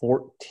for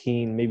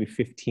 14, maybe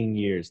 15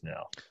 years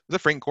now. Is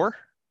it Frank Gore?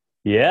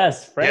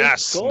 Yes, Frank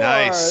yes, Gore.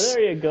 Nice.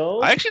 There you go.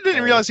 I actually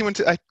didn't realize he went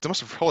to. I must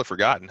have totally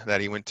forgotten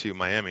that he went to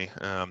Miami.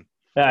 Yeah,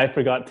 I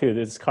forgot too.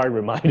 This card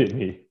reminded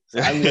me. So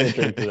I'm going to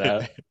drink to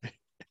that.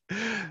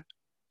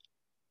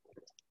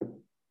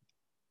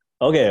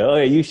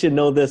 Okay, you should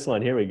know this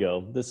one. Here we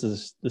go. This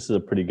is a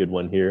pretty good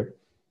one here.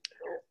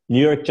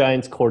 New York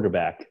Giants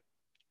quarterback.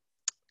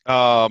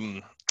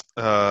 Daniels.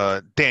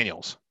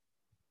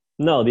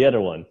 No, the other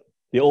one.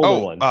 The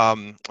older one.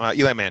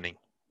 Eli Manning.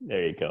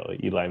 There you go,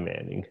 Eli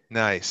Manning.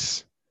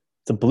 Nice.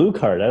 It's a blue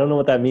card. I don't know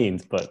what that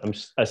means, but I'm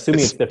assuming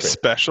it's different.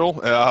 Special.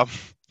 That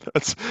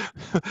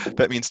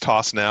means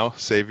toss now.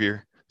 Save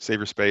your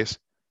space.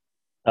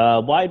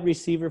 Wide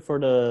receiver for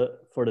the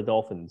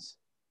Dolphins.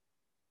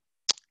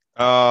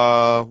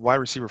 Wide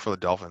receiver for the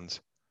Dolphins.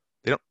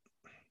 Do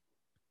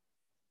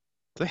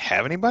they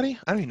have anybody?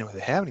 I don't even know who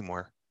they have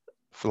anymore.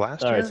 For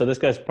last year. All right, so this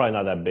guy's probably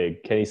not that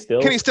big. Kenny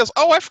Stills.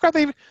 Oh, I forgot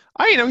I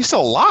didn't know he's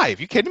still alive.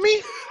 You kidding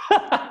me?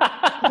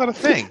 That's not a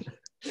thing.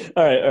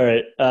 All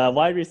right.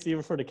 Wide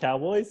receiver for the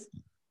Cowboys.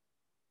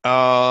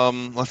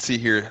 Let's see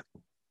here.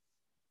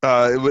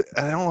 I don't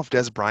know if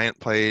Des Bryant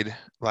played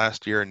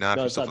last year or not.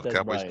 No, it's not Des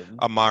Cowboys. Bryant.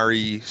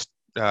 Amari.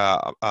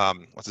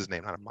 What's his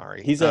name? Not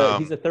Amari. He's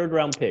a third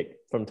round pick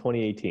from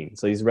 2018,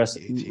 so he's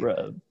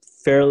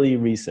fairly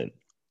recent.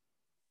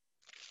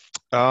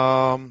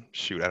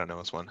 Shoot, I don't know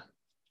this one.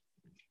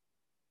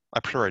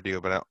 I'm sure I do,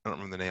 but I don't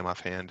remember the name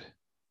offhand.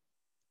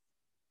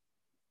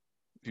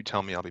 If you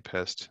tell me, I'll be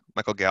pissed.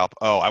 Michael Gallup.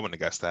 Oh, I wouldn't have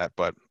guessed that,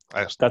 but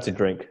That's a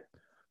drink.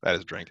 That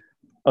is a drink.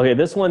 Okay,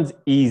 this one's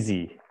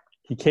easy.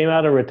 He came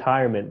out of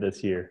retirement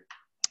this year.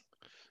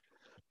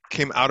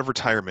 Came out of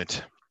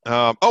retirement.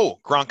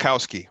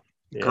 Gronkowski.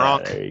 Yeah,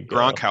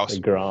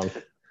 Gronkowski.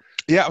 Gronk.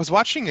 Yeah, I was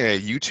watching a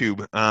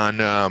YouTube on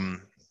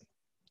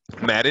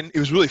Madden. It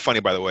was really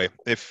funny, by the way.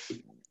 If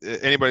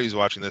anybody who's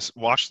watching this,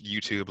 watch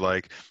YouTube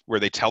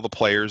where they tell the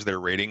players their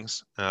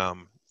ratings. I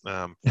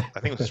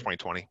think it was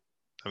 2020.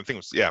 I'm sure it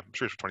was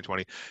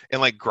 2020.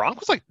 And Gronk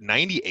was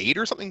 98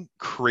 or something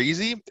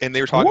crazy. And they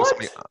were talking to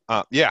somebody.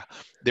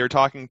 They were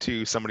talking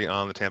to somebody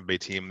on the Tampa Bay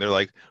team. They're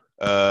like,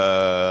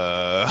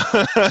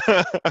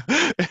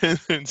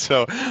 and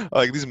so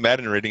these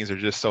Madden ratings are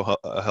just so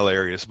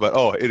hilarious. But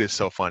it is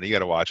so funny. You got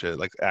to watch it.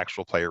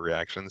 Actual player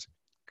reactions.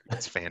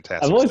 It's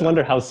fantastic. I've always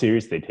wondered how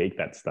serious they take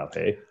that stuff.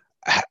 Hey.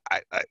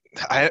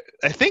 I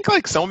think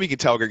some of you can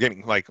tell they're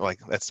getting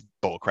that's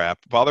bull crap.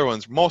 But other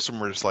ones, most of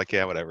them are just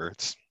yeah, whatever.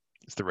 It's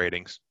the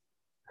ratings.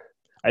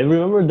 I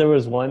remember there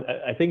was one.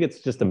 I think it's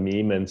just a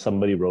meme, and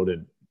somebody wrote it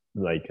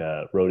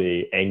wrote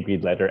a angry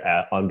letter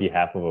on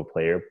behalf of a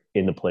player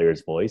in the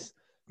player's voice.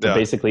 But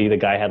basically, the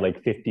guy had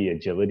 50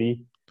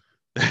 agility,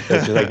 which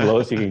is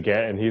lowest you can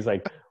get, and he's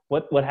like,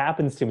 "What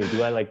happens to me?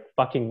 Do I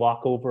fucking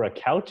walk over a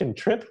couch and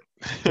trip?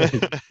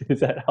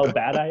 Is that how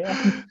bad I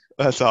am?"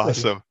 That's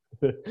awesome.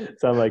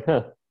 So I'm like,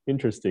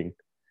 interesting.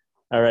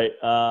 All right,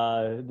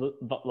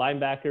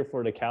 linebacker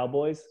for the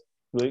Cowboys,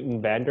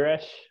 Leighton Vander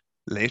Esch.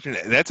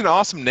 That's an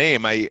awesome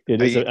name. It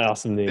is an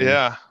awesome name.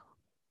 Yeah.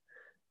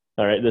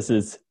 All right, this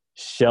is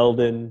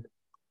Sheldon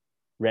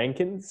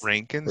Rankins.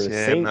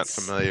 Yeah, I'm not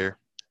familiar.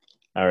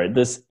 All right,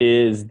 this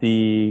is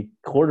the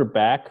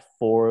quarterback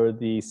for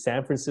the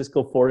San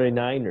Francisco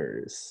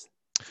 49ers.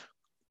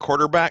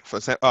 Quarterback for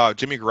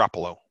Jimmy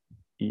Garoppolo.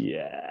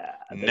 Yeah.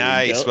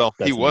 Nice. Well,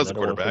 he was a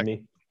quarterback.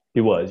 He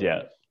was,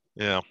 yeah.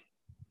 Yeah.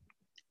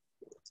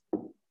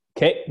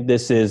 Okay,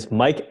 this is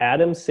Mike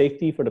Adams,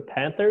 safety for the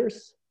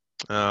Panthers.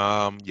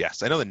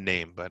 Yes, I know the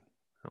name, but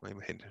I don't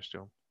even hint to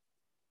him.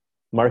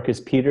 Marcus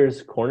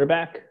Peters,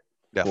 cornerback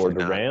Definitely for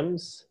the not.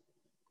 Rams.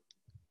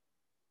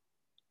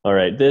 All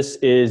right, this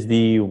is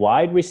the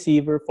wide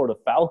receiver for the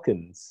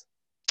Falcons.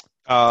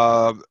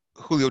 Uh,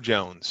 Julio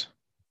Jones.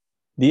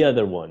 The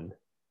other one.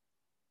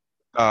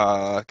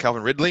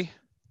 Calvin Ridley.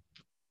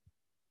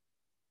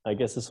 I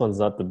guess this one's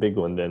not the big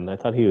one then. I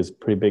thought he was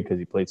pretty big because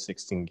he played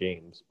 16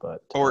 games,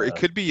 but Or it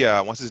could be,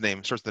 what's his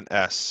name? Starts with an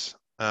S.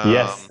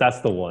 yes, that's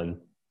the one.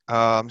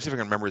 Let me see if I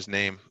can remember his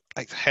name.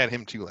 I had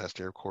him too last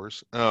year, of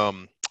course.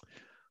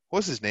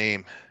 What's his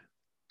name?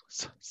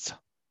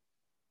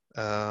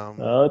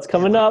 Oh, it's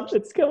coming up.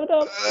 It's coming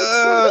up.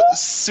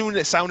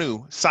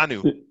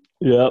 Sanu.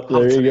 Yep,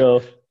 there you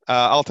go.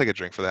 I'll take a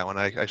drink for that one.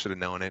 I should have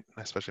known it,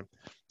 especially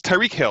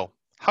Tyreek Hill.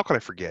 How could I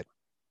forget?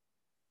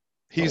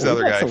 He's the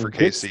other guy for KC.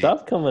 Good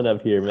stuff coming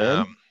up here,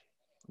 man.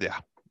 Yeah.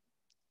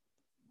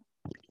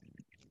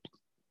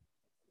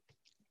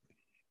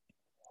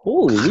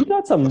 Holy, we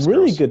got some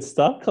really good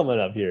stuff coming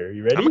up here.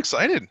 You ready? I'm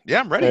excited.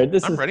 Yeah, I'm ready.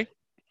 Right, I'm ready.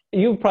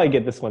 You'll probably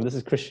get this one. This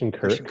is Christian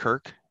Kirk. Christian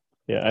Kirk.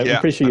 Yeah,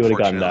 I'm pretty sure you would have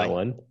gotten that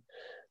one.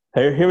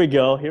 Here we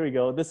go. Here we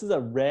go. This is a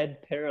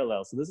red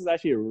parallel. So this is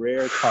actually a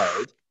rare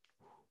card.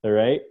 All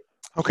right.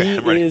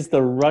 Okay. He is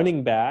the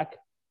running back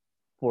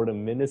for the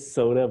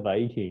Minnesota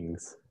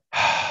Vikings.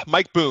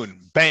 Mike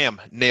Boone. Bam.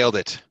 Nailed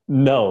it.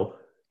 No.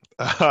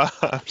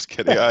 I'm just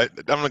kidding. I'm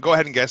going to go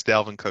ahead and guess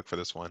Dalvin Cook for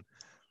this one.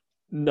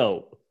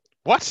 No.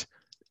 What?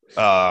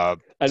 I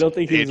don't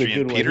think he was a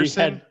Adrian good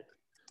Peterson? one.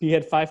 He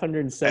had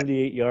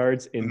 578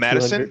 yards in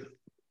Madison?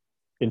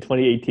 In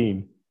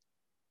 2018.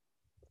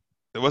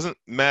 It wasn't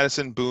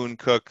Madison, Boone,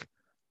 Cook,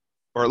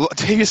 or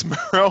Latavius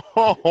Murrow.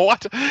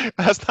 What?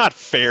 That's not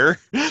fair.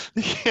 You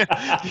can't.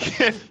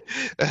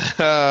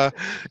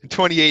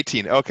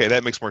 2018. Okay,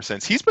 that makes more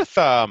sense. He's with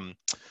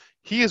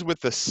he is with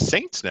the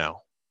Saints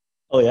now.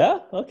 Oh yeah?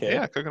 Okay.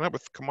 Yeah, cooking up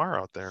with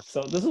Kamara out there.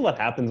 So this is what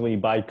happens when you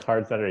buy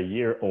cards that are a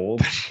year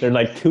old. They're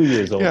like 2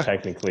 years old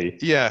technically.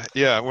 Yeah.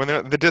 When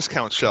they're the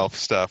discount shelf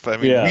stuff. I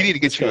mean, we need to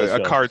get you a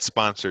card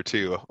sponsor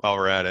too while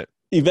we're at it.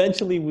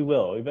 Eventually we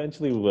will. All right.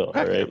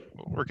 Yeah,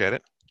 we'll work at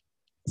it.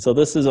 So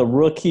this is a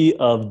rookie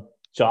of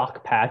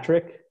Jock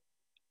Patrick.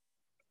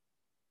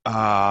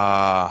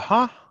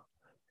 Yeah.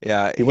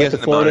 He went to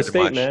Florida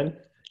State, man.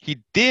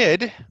 He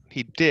did.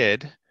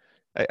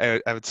 I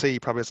would say he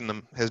probably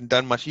hasn't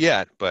done much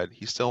yet, but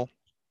he still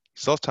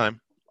has time.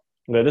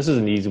 Yeah, this is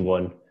an easy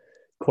one.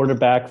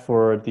 Quarterback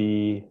for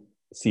the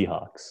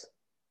Seahawks.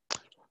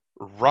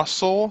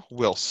 Russell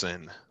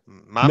Wilson.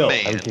 Man.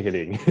 I'm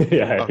kidding.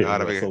 Yeah,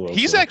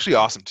 he's actually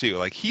awesome too.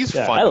 Like he's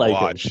fun to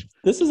watch. Him.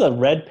 This is a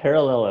red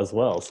parallel as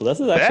well, so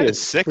this is actually a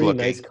sick pretty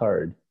looking. Nice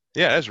card.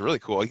 Yeah, that's really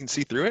cool. You can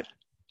see through it.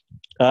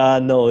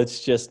 No,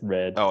 it's just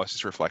red. Oh, it's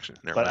just reflection.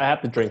 But I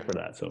have to drink for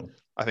that, so.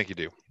 I think you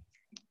do.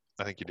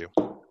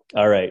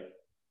 All right.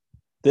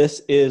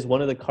 This is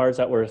one of the cards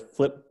that were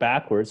flipped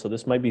backwards, so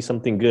this might be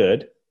something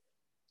good.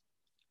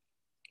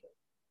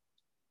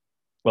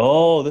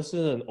 Oh, this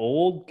is an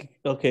old.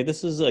 Okay,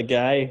 this is a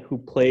guy who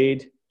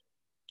played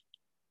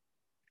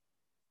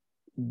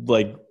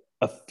like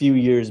a few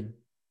years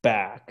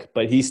back,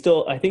 but he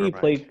still. I think he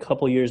played a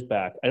couple years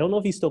back. I don't know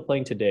if he's still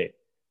playing today,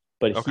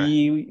 but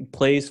he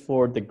plays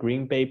for the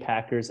Green Bay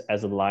Packers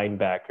as a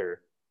linebacker.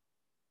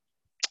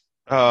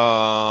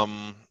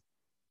 I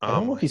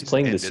don't know if he's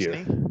playing this year.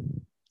 He would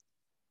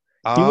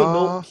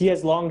know. He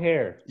has long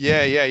hair.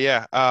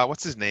 Yeah.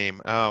 What's his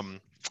name? Golly,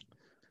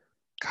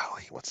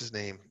 what's his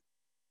name?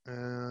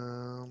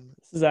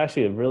 This is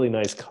actually a really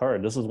nice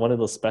card. This is one of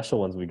those special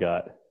ones we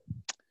got.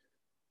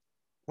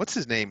 What's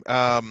his name?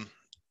 Not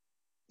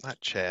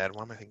Chad.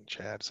 Why am I thinking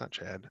Chad? It's not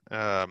Chad.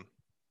 Damn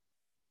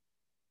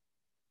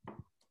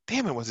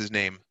it, what's his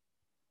name?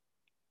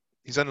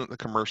 He's on the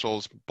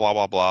commercials, blah,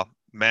 blah, blah.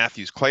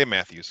 Clay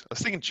Matthews. I was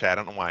thinking Chad.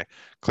 I don't know why.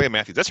 Clay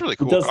Matthews. That's a really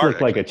cool card. It does card,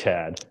 look like a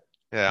Chad.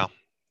 Yeah.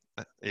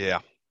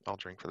 I'll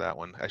drink for that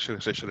one. I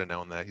should have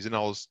known that. He's in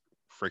all those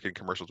freaking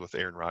commercials with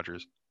Aaron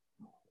Rodgers.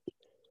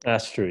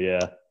 That's true,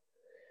 yeah.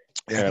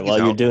 All right, while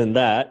you're doing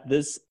that,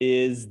 this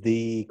is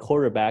the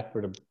quarterback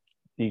for the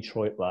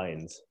Detroit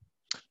Lions.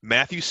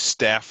 Matthew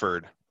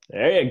Stafford.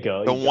 There you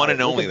go. The one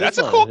and only. That's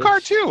a cool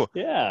card, too.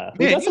 Yeah.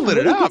 Man, you lit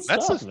it up.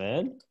 That's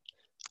man.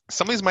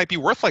 Some of these might be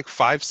worth like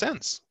 5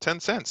 cents, 10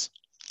 cents.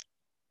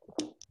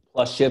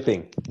 Plus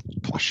shipping.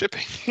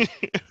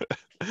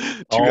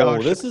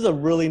 $2 this is a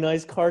really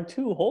nice card,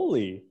 too.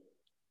 Holy.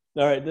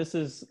 All right,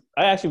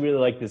 I actually really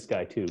like this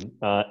guy, too.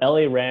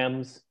 LA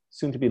Rams,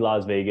 soon to be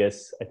Las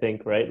Vegas, I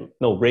think, right?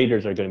 No,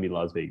 Raiders are going to be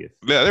Las Vegas.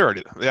 Yeah, they're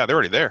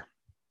already there.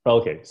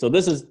 Okay, so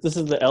this is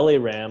the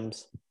LA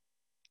Rams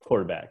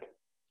quarterback.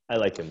 I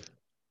like him.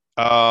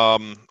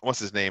 What's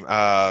his name?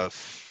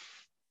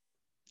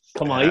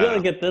 Come on, you gotta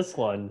get this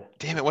one.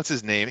 Damn it, what's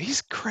his name? He's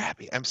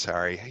crappy. I'm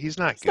sorry, he's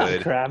not He's good.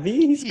 Not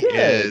crappy. He's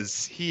good.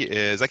 He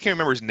is. I can't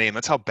remember his name.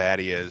 That's how bad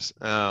he is.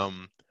 What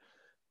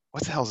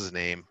the hell's his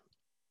name?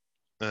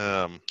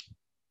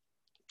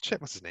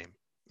 What's his name?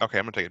 Okay,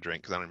 I'm gonna take a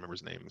drink because I don't remember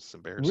his name. It's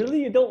embarrassing.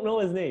 Really, you don't know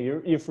his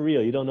name? You're for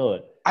real? You don't know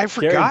it? I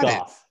forgot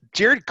it.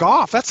 Jared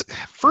Goff. That's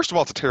first of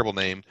all, it's a terrible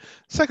name.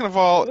 Second of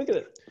all, look at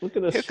it. Look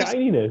at the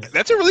shininess.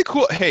 That's a really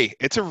cool. Hey,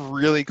 it's a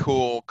really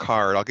cool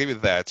card. I'll give you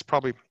that. It's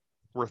probably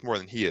worth more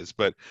than he is,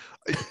 but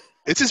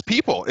it's his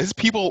people. His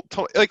people,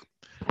 like,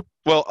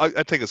 well, I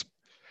take this.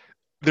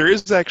 There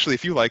is actually,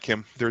 if you like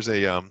him, there's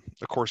a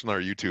course on our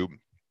YouTube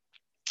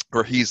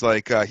where he's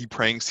like he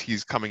pranks.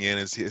 He's coming in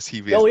as he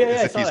Oh yeah, as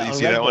yeah, I if saw he's that you on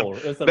see Red that one. Bull.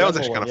 It was the That Red one's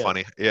Bull actually kind one, of yeah.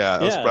 funny. Yeah,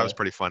 that was Yeah,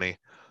 pretty funny.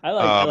 I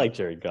Um, like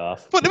Jared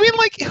Goff. but I mean,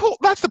 like,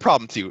 that's the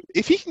problem too.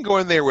 If he can go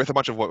in there with a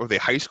bunch of what were they,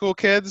 high school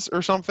kids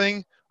or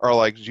something, or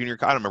like junior,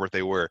 I don't remember what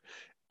they were,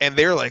 and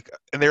they're like,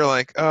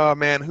 oh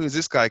man, who's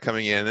this guy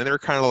coming in? And they're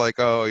kind of like,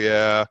 oh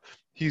yeah,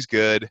 he's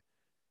good.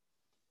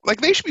 Like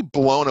they should be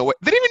blown away.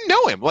 They didn't even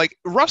know him. Like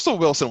Russell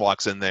Wilson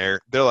walks in there,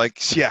 they're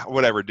like, yeah,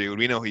 whatever, dude,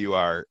 we know who you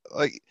are.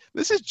 Like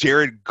this is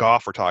Jared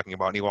Goff we're talking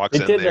about, and he walks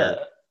They in did there.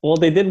 well.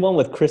 They did one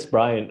with Chris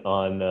Bryant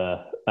on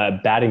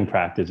batting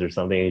practice or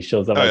something. He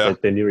shows up Oh as yeah,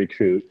 like the new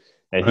recruit,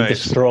 and he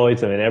nice.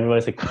 destroys him, and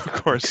everybody's like, Of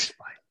course.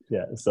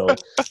 yeah. So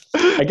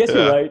I guess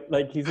you're Yeah, right.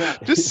 Like he's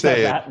not just he's not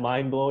saying. that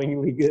mind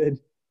blowingly good.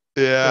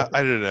 Yeah,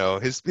 I don't know.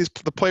 His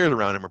the players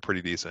around him are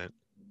pretty decent.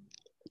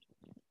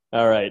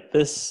 All right,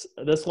 this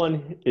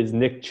one is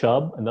Nick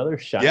Chubb, another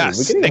shiny. We're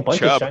Yes, getting a Nick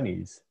bunch of Chubb.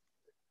 shinies.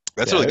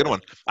 That's a really Yeah, good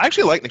one. I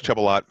actually like Nick Chubb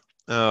a lot.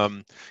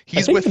 I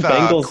He's think with the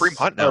Kareem Bengals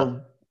Hunt now.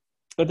 are,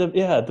 but the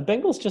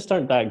Bengals just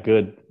aren't that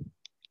good.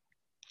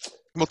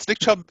 Well, it's Nick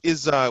Chubb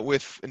is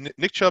with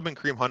Nick Chubb and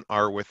Kareem Hunt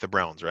are with the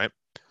Browns, right?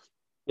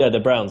 Yeah, the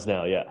Browns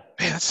now. Yeah,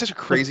 Man, that's such a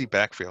but crazy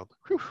backfield.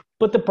 Whew.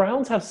 but the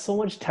Browns have so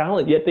much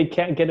talent, yet they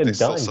can't get They it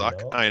still done. You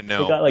suck. know, I they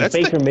know. got like That's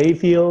the Baker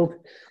Mayfield.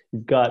 You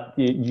got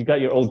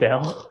your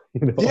Odell.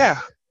 You know, yeah.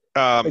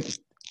 Um, like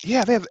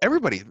yeah, they have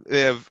everybody.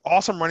 They have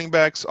awesome running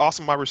backs,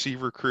 awesome wide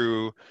receiver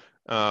crew.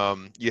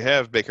 You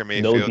have Baker no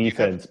Mayfield. You have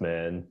defense,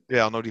 man.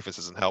 yeah, no defense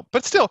doesn't help,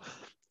 but still,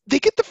 they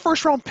get the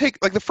first round pick,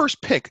 like the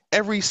first pick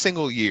every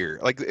single year.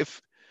 Like if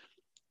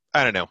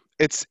I don't know.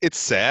 It's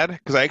sad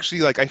because I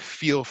actually I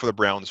feel for the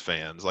Browns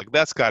fans. Like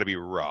that's got to be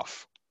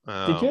rough.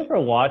 Did you ever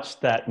watch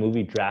that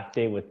movie Draft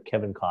Day with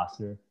Kevin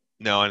Costner?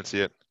 No, I didn't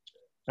see it.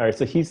 All right,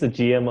 so he's the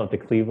GM of the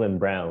Cleveland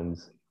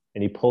Browns,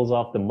 and he pulls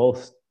off the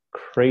most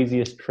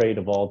craziest trade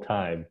of all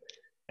time,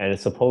 and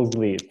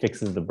supposedly it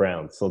fixes the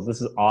Browns. So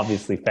this is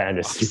obviously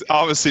fantasy.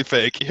 Obviously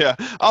fake. Yeah.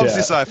 Obviously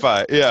Yeah,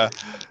 sci-fi. Yeah.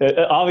 it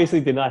obviously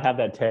did not have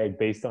that tag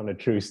based on a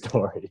true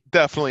story.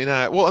 Definitely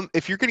not. Well,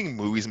 if you're getting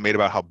movies made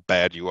about how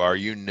bad you are,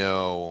 you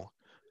know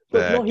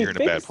But no, that he you're in a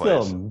bad fixed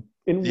place. them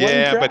in one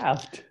Yeah, but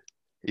draft.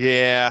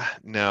 yeah,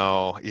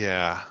 no,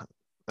 yeah.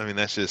 I mean,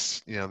 that's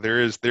just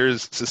there is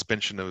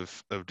suspension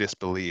of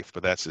disbelief,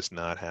 but that's just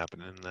not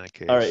happening in that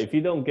All right, case. if you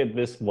don't get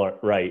this one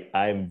right,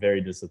 I'm very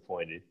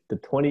disappointed. The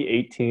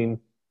 2018,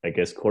 I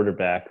guess,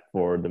 quarterback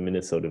for the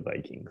Minnesota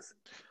Vikings.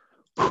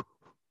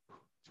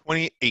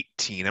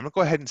 2018. I'm gonna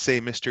go ahead and say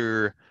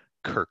Mr.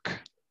 Kirk,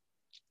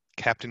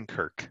 Captain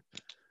Kirk.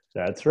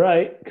 That's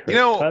right, You Kirk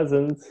know,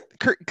 Cousins.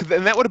 Kirk,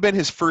 and that would have been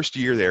his first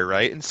year there,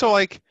 right? And so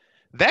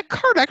that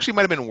card actually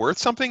might have been worth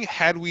something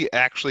had we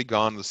actually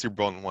gone to the Super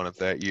Bowl and won it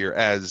that year,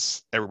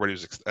 as everybody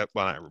was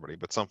well, not everybody,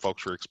 but some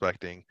folks were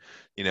expecting.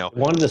 You know,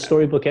 Wanted a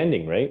storybook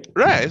ending, right?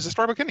 right? It's a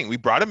Starbuck inning. We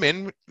brought him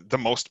in, the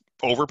most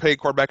overpaid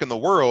quarterback in the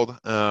world,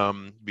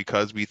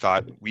 because we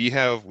thought we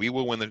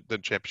will win the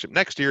championship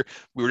next year.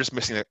 We were just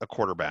missing a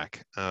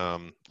quarterback.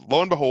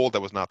 Lo and behold,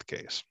 that was not the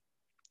case.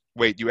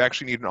 Wait, you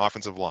actually need an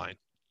offensive line.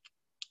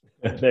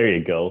 There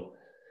you go.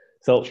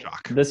 So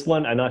Shock. this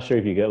one, I'm not sure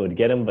if you would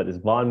get him, but it's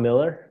Von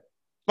Miller.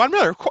 Von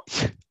Miller, of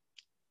course.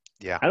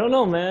 Yeah. I don't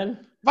know,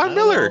 man. Von I don't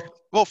Miller. know.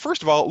 Well,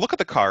 first of all, look at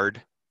the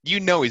card. You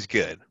know he's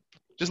good.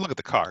 Just look at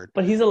the card.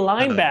 But he's a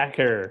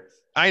linebacker.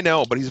 I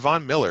know, but he's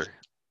Von Miller.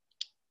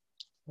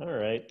 All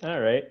right, all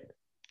right.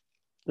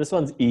 This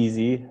one's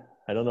easy.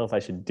 I don't know if I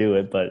should do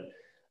it, but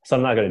so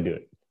I'm not going to do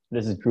it.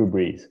 This is Drew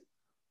Brees.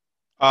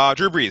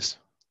 Drew Brees.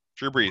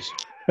 Drew Brees.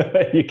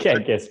 You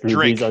can't guess Drew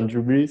Drink. Brees on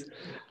Drew Brees.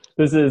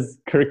 This is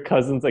Kirk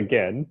Cousins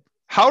again.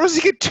 How does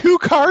he get two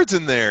cards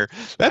in there?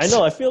 I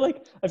know. I feel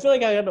like I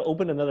got to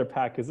open another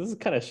pack because this is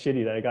kind of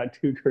shitty that I got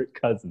two Kirk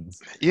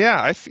Cousins.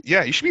 Yeah,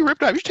 you should be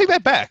ripped off. You should take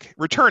that back.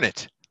 Return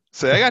it.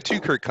 So I got two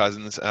Kirk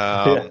Cousins.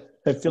 Yeah,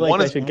 I feel like one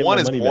I is should get one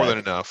my is money more back. than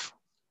enough.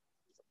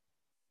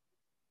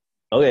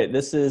 Okay,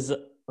 this is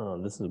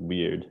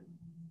weird.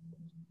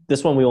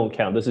 This one we won't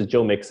count. This is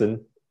Joe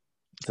Mixon.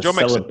 It's a Joe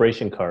Mixon.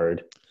 celebration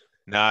card.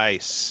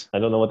 Nice. I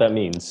don't know what that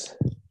means.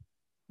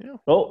 Yeah.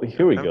 Oh,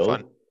 here we Have go.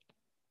 fun.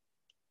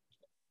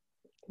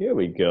 Here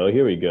we go.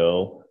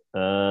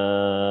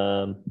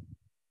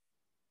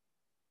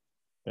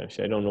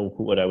 Actually, I don't know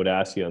what I would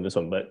ask you on this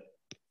one, but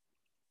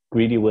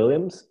Greedy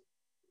Williams?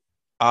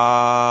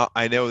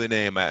 I know the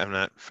name. I'm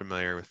not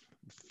familiar with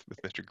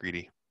Mr.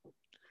 Greedy.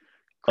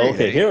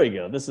 Okay, here we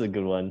go. This is a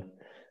good one.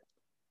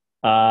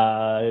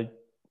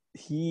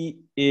 He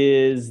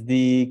is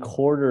the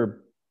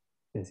quarter.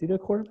 Is he the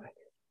quarterback?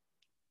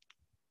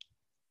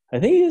 I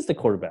think he is the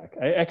quarterback.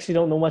 I actually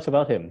don't know much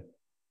about him.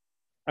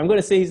 I'm going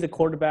to say he's the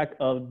quarterback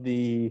of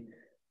the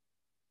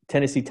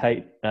Tennessee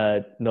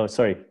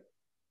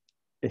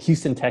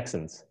Houston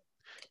Texans.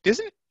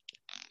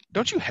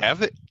 Don't you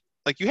have it?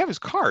 Like, you have his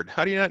card.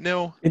 How do you not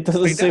know? It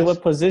doesn't say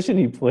what position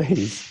he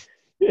plays.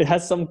 It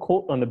has some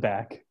quote on the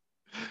back.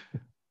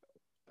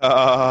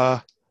 Uh,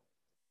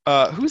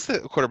 who's the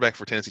quarterback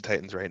for Tennessee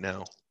Titans right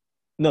now?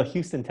 No,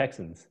 Houston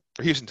Texans.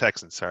 Or Houston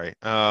Texans, sorry.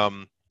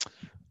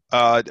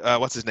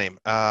 What's his name?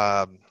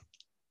 Towards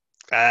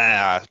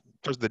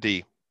the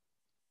D.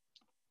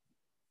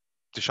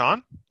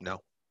 Deshaun?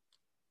 No.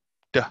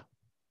 Duh.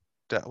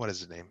 Duh. What is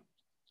his name?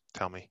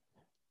 Tell me.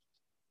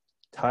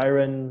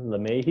 Tyron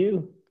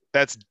LeMahieu.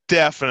 That's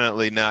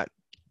definitely not.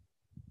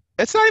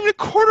 It's not even a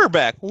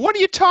quarterback. What are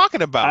you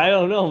talking about? I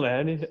don't know,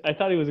 man. I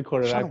thought he was a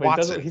quarterback, Deshaun but he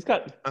doesn't. Watson. He's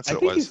got. That's I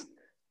what it think was.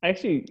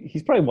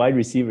 he's probably wide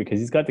receiver because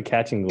he's got the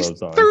catching He's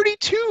gloves on.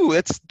 32.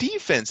 That's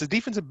defense. The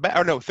defensive back.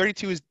 Or no,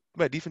 32 is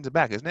defensive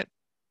back, isn't it?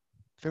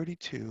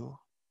 32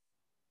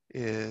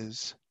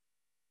 is,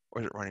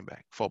 or is it running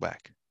back?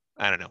 Fullback.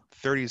 I don't know.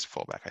 30 is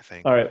fullback, I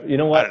think. All right, you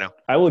know what? I don't know.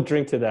 I will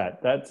drink to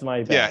that. That's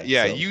my bad.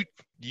 Yeah. So.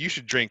 You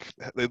should drink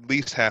at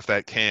least half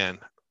that can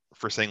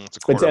for saying it's a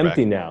It's quarterback.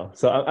 empty now,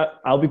 so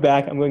I'll be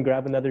back. I'm going to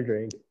grab another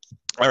drink.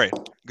 All right,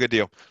 good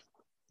deal.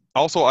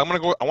 Also, I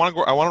want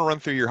to run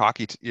through your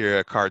hockey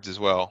your cards as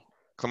well,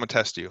 because I'm gonna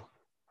test you.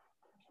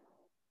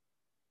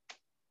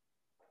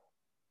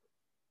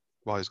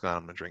 While he's gone,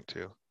 I'm gonna drink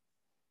too.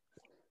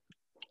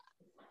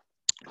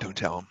 Don't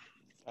tell him.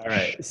 All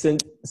right.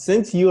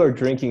 Since you are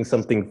drinking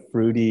something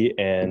fruity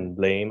and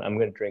lame, I'm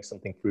going to drink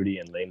something fruity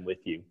and lame with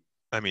you.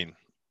 I mean,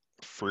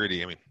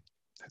 fruity. I mean,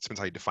 it depends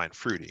how you define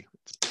fruity.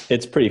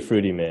 It's pretty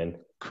fruity, man.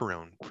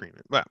 Corona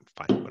premium. Well,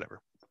 fine,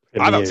 whatever.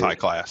 I'm outside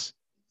class.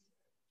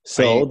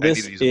 So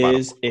this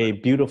is a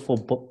beautiful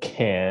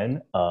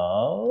can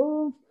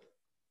of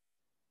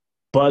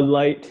Bud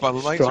Light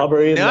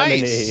strawberry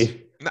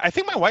lemonade. I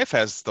think my wife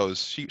has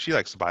those. She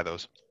likes to buy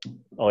those.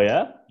 Oh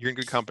yeah? You're in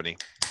good company.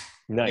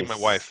 Nice. Me and my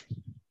wife.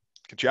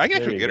 I can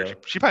actually get her.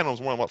 She probably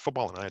knows more about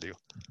football than I do.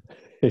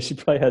 She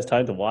probably has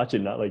time to watch it,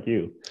 not like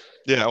you.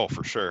 Yeah. Oh,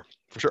 for sure.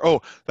 For sure.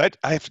 Oh, I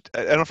don't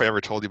know if I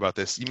ever told you about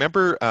this. You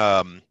remember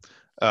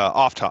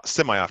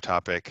semi off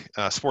topic,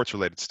 sports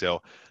related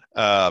still.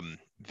 It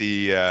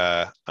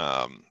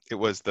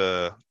was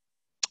the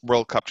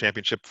World Cup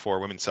Championship for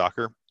women's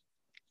soccer,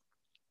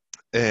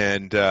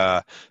 and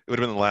it would have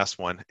been the last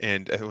one,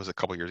 and it was a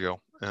couple years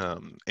ago.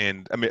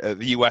 And I mean,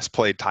 the U.S.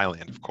 played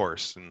Thailand, of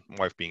course, and my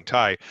wife being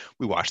Thai,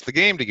 we watched the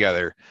game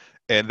together,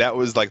 and that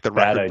was like the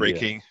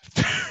record-breaking.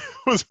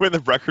 Was when the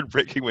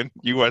record-breaking when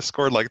U.S.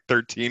 scored like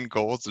 13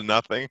 goals to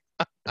nothing.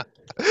 I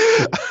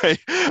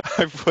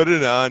put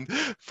it on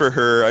for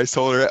her. I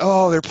told her,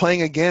 "Oh, they're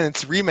playing again.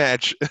 It's a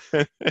rematch."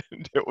 And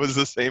it was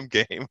the same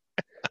game.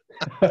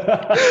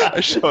 I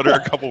showed her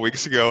a couple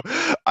weeks ago.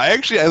 I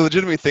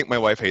legitimately think my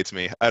wife hates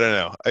me. I don't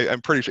know. I'm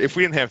pretty sure if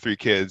we didn't have 3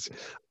 kids,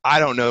 I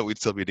don't know that we'd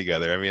still be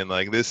together. I mean,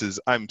 like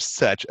I'm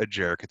such a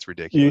jerk. It's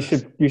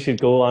ridiculous. You should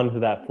go on to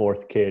that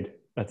 4th kid.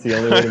 That's the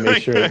only way to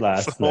make sure it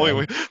lasts.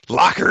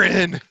 Lock her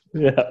in.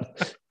 Yeah.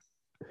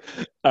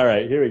 All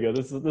right, here we go.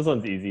 This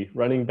one's easy.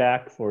 Running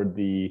back for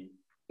the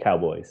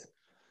Cowboys.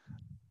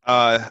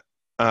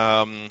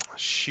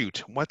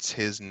 Shoot. What's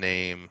his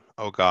name?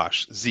 Oh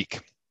gosh, Zeke.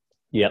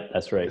 Yep,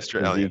 that's right.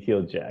 Mr.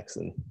 Ezekiel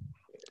Jackson.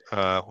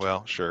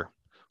 Well, sure.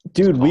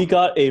 Dude, we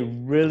got a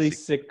really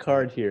sick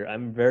card here.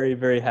 I'm very,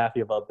 very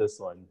happy about this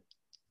one.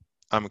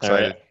 I'm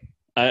excited.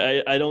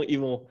 Right. I don't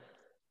even.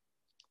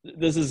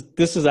 This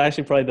is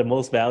actually probably the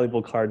most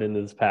valuable card in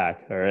this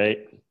pack. All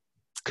right.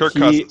 Kirk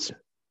Cousins.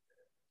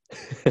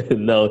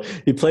 No,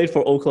 he played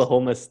for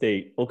Oklahoma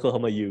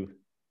U,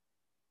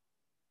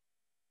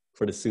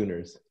 for the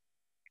Sooners.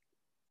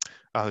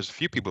 There's a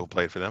few people who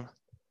played for them.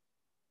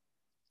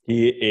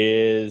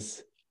 He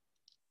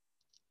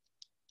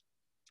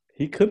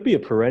could be a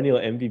perennial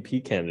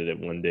MVP candidate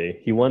one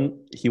day. He won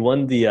the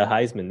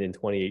Heisman in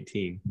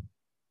 2018.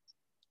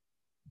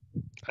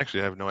 Actually,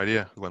 I have no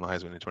idea who won the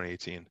Heisman in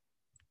 2018.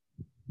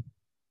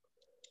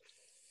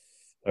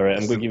 All right,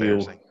 I'm going to give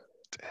you.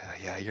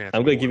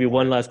 I'm going to give you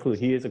one last clue.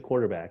 He is a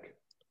quarterback,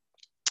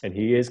 and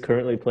he is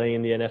currently playing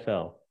in the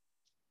NFL.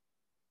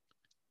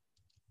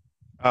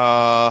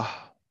 I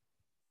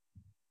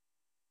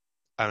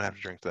don't have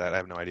to drink that. I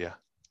have no idea.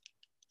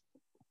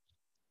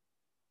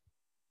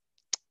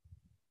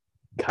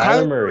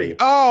 Kyler Murray.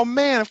 Oh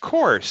man, of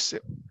course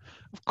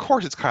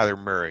it's Kyler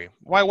Murray.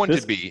 Why wouldn't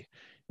it be?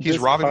 He's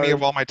robbing me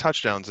of all my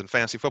touchdowns in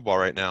fantasy football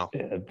right now.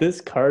 Yeah,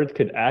 this card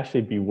could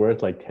actually be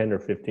worth like $10 or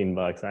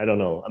 $15. I don't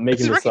know. I'm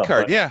making this up. It's a rookie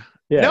card, yeah.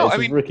 Yeah, no, it's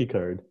a rookie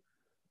card.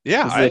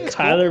 Yeah, it's a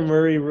Kyler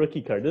Murray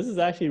rookie card. This is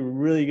actually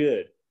really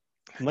good.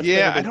 Much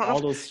better than all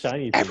those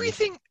shiny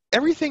things.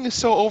 Everything is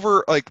so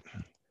over. Like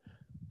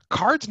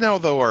cards now,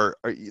 though, are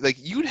like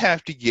you'd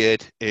have to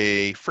get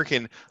a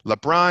freaking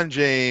LeBron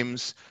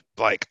James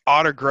like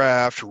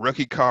autographed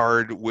rookie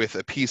card with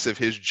a piece of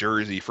his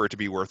jersey for it to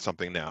be worth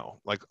something now.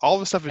 Like all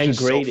the stuff is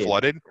just so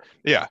flooded.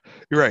 Yeah,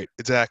 you're right.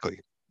 Exactly.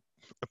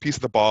 A piece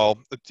of the ball,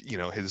 you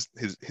know, his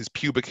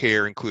pubic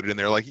hair included in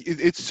there. Like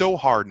it's so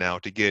hard now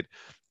to get.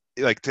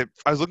 I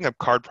was looking up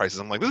card prices.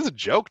 I'm like, this is a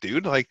joke,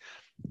 dude. Like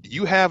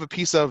you have a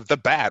piece of the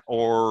bat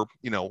or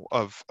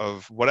of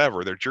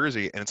whatever their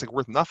jersey, and it's like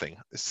worth nothing.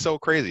 It's so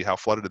crazy how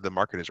flooded the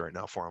market is right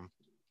now for them.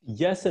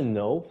 Yes and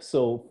no.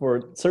 So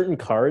for certain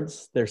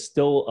cards, there's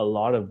still a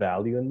lot of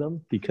value in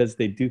them because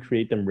they do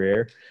create them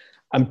rare.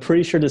 I'm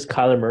pretty sure this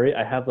Kyler Murray,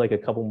 I have like a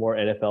couple more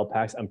NFL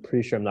packs. I'm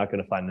pretty sure I'm not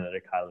going to find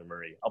another Kyler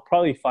Murray. I'll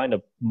probably find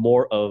a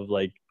more of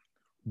like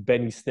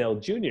Benny Snell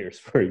Jr.'s,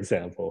 for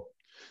example.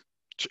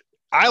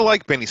 I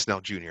like Benny Snell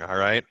Jr. All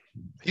right,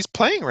 he's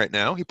playing right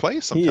now. He plays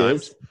He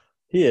sometimes. is.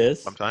 He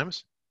is.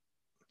 Sometimes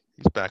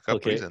he's back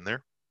up, but he's Okay. in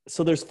there.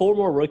 So there's four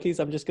more rookies.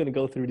 I'm just going to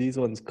go through these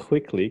ones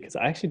quickly because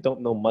I actually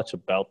don't know much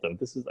about them.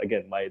 This is,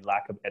 again, my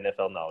lack of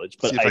NFL knowledge, See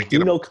but if I I can get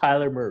do him. know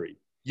Kyler Murray.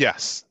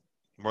 Yes,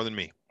 more than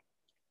me.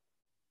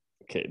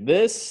 Okay,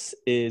 this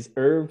is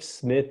Irv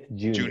Smith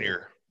Jr.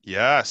 Junior.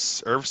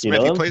 Yes, Irv You Smith.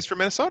 know He him? plays for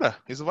Minnesota.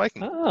 He's a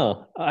Viking.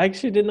 Oh, I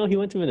actually didn't know he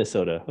went to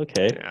Minnesota.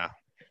 Okay. Yeah.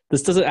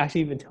 This doesn't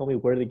actually even tell me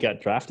where they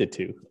got drafted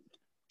to.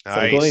 So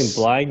I'm going Nice.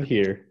 blind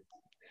here.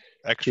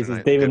 Extra This is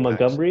nice. David Good nice.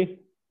 Montgomery.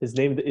 His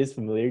name is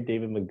familiar,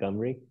 David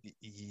Montgomery.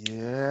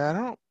 Yeah, I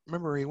don't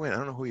remember where he went. I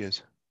don't know who he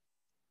is.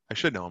 I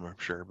should know him, I'm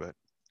sure, but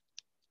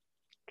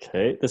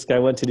Okay, this guy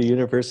went to the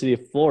University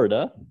of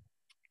Florida.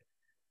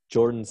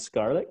 Jordan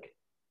Scarlick.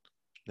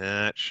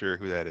 not sure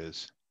who that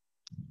is.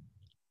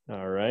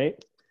 All right.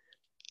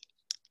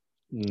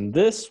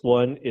 This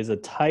one is a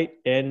tight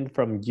end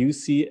from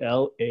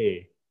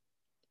UCLA. Uh,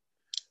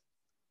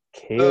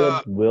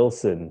 Caleb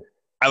Wilson.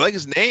 I like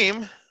his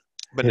name,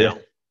 but Yeah.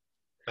 no.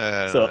 I don't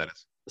know who So, that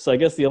is. so I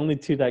guess the only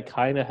two that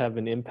kind of have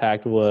an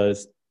impact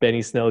was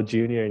Benny Snell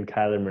Jr. and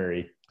Kyler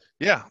Murray.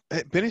 Yeah,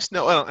 Benny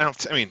Snell. I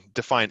mean,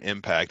 define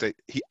impact.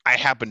 I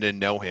happen to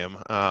know him.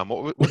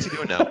 What's he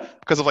doing now?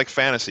 Because of like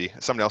fantasy,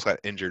 somebody else got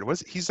injured.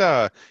 He's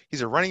a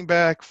running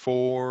back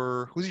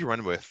for who's he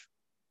running with?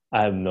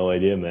 I have no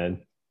idea, man.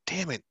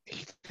 Damn it,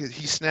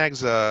 he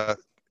snags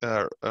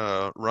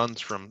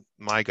runs from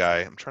my guy.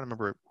 I'm trying to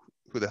remember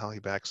who the hell he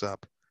backs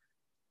up.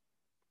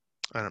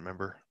 I don't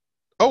remember.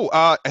 Oh,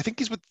 I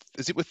think is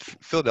it with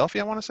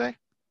Philadelphia? I want to say.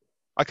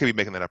 I could be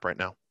making that up right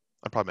now.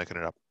 I'm probably making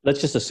it up. Let's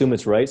just assume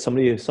it's right.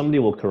 Somebody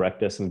will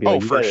correct us and be Oh,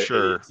 like, "You for guys are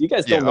sure. idiots. You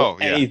guys Yeah. don't know Oh,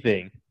 yeah.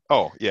 anything."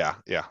 Oh, yeah.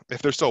 Yeah.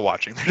 If they're still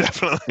watching, they're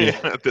definitely Yeah,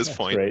 at this that's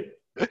point.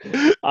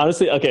 right.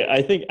 Honestly, okay.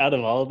 I think out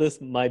of all of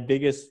this, my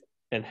biggest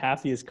and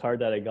happiest card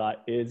that I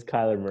got is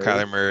Kyler Murray.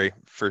 Kyler Murray,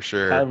 for Kyler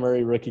sure.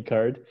 Murray rookie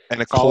card.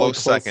 And a Followed close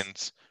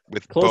second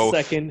with close both.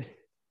 second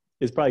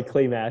is probably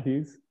Clay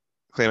Matthews.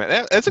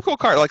 That's a cool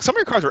card. Like some of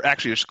your cards are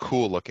actually just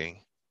cool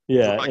looking.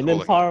 Yeah, Really and cool then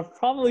looking.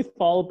 probably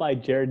followed by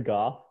Jared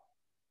Goff,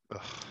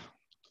 Ugh.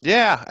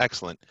 Yeah,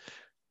 excellent.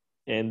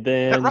 and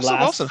That then Russell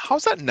Wilson, last.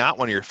 how's that not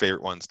one of your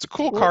favorite ones? It's a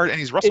cool Well, card, and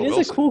he's it Russell is a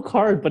Wilson. cool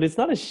card, but it's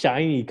not a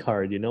shiny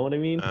card. You know what I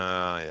mean?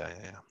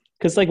 Yeah.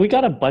 Because like we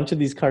got a bunch of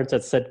these cards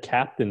that said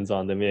captains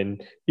on them,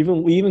 and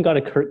we even got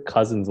a Kirk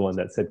Cousins one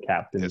that said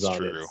captains It's on it.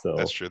 true.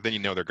 That's So true. Then you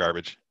know they're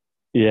garbage.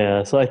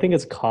 yeah, so I think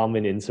it's a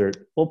common insert.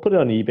 We'll put it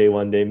on eBay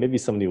one day. Maybe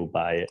somebody will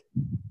buy it.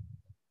 They'll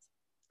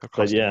But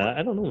cost more. yeah,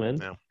 I don't know, man.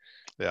 Yeah,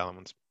 the other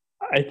ones.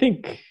 I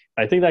think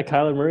that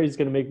Kyler Murray is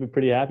going to make me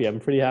pretty happy. I'm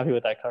pretty happy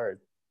with that card.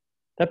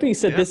 That being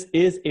said, Yeah. this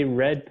is a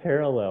red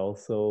parallel,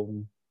 so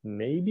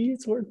maybe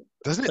it's worth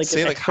Doesn't it like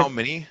say an like how extra.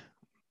 many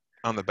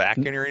on the back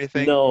end or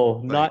anything? No,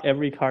 Like, not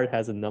every card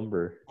has a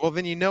number. well,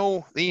 then you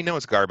know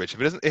it's garbage.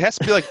 If it doesn't, it has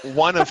to be like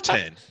 1 of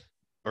 10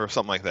 or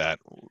something like that.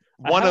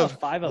 I One have of a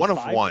five of one of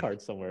five one.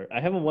 card somewhere. I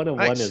have a one of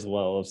one Nice. as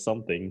well of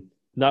something.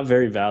 Not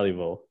very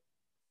valuable.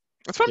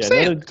 That's what I'm Yeah,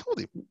 saying. I told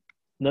you.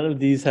 none of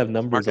these have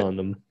numbers Market. on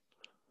them.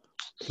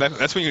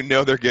 That's when you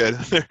know they're good.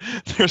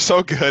 They're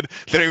so good.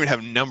 They don't even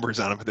have numbers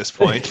on them at this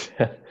point.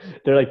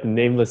 They're like the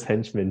nameless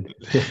henchmen.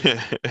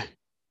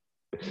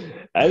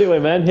 Anyway,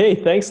 man, hey,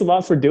 thanks a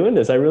lot for doing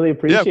this. I really Yeah, of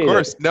appreciate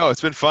course. it. No,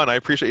 it's been fun. I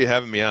appreciate you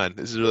having me on.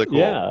 This is really cool.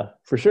 Yeah,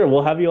 for sure.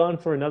 We'll have you on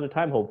for another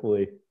time,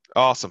 hopefully.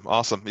 Awesome.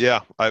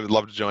 Yeah, I would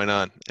love to join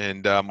on.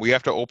 And we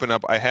have to open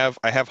up. I have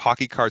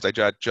hockey cards I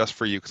got just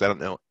for you because I don't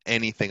know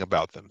anything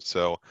about them.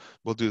 So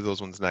we'll do those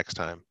ones next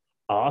time.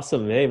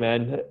 Awesome. Hey,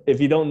 man, if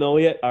you don't know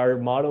yet, our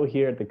motto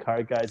here at the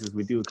Card Guys is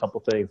we do a couple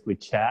things. We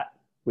chat,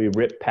 we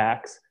rip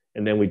packs,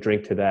 and then we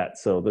drink to that.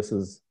 So this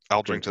is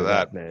I'll drink to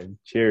that. man.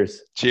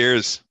 Cheers.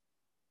 Cheers.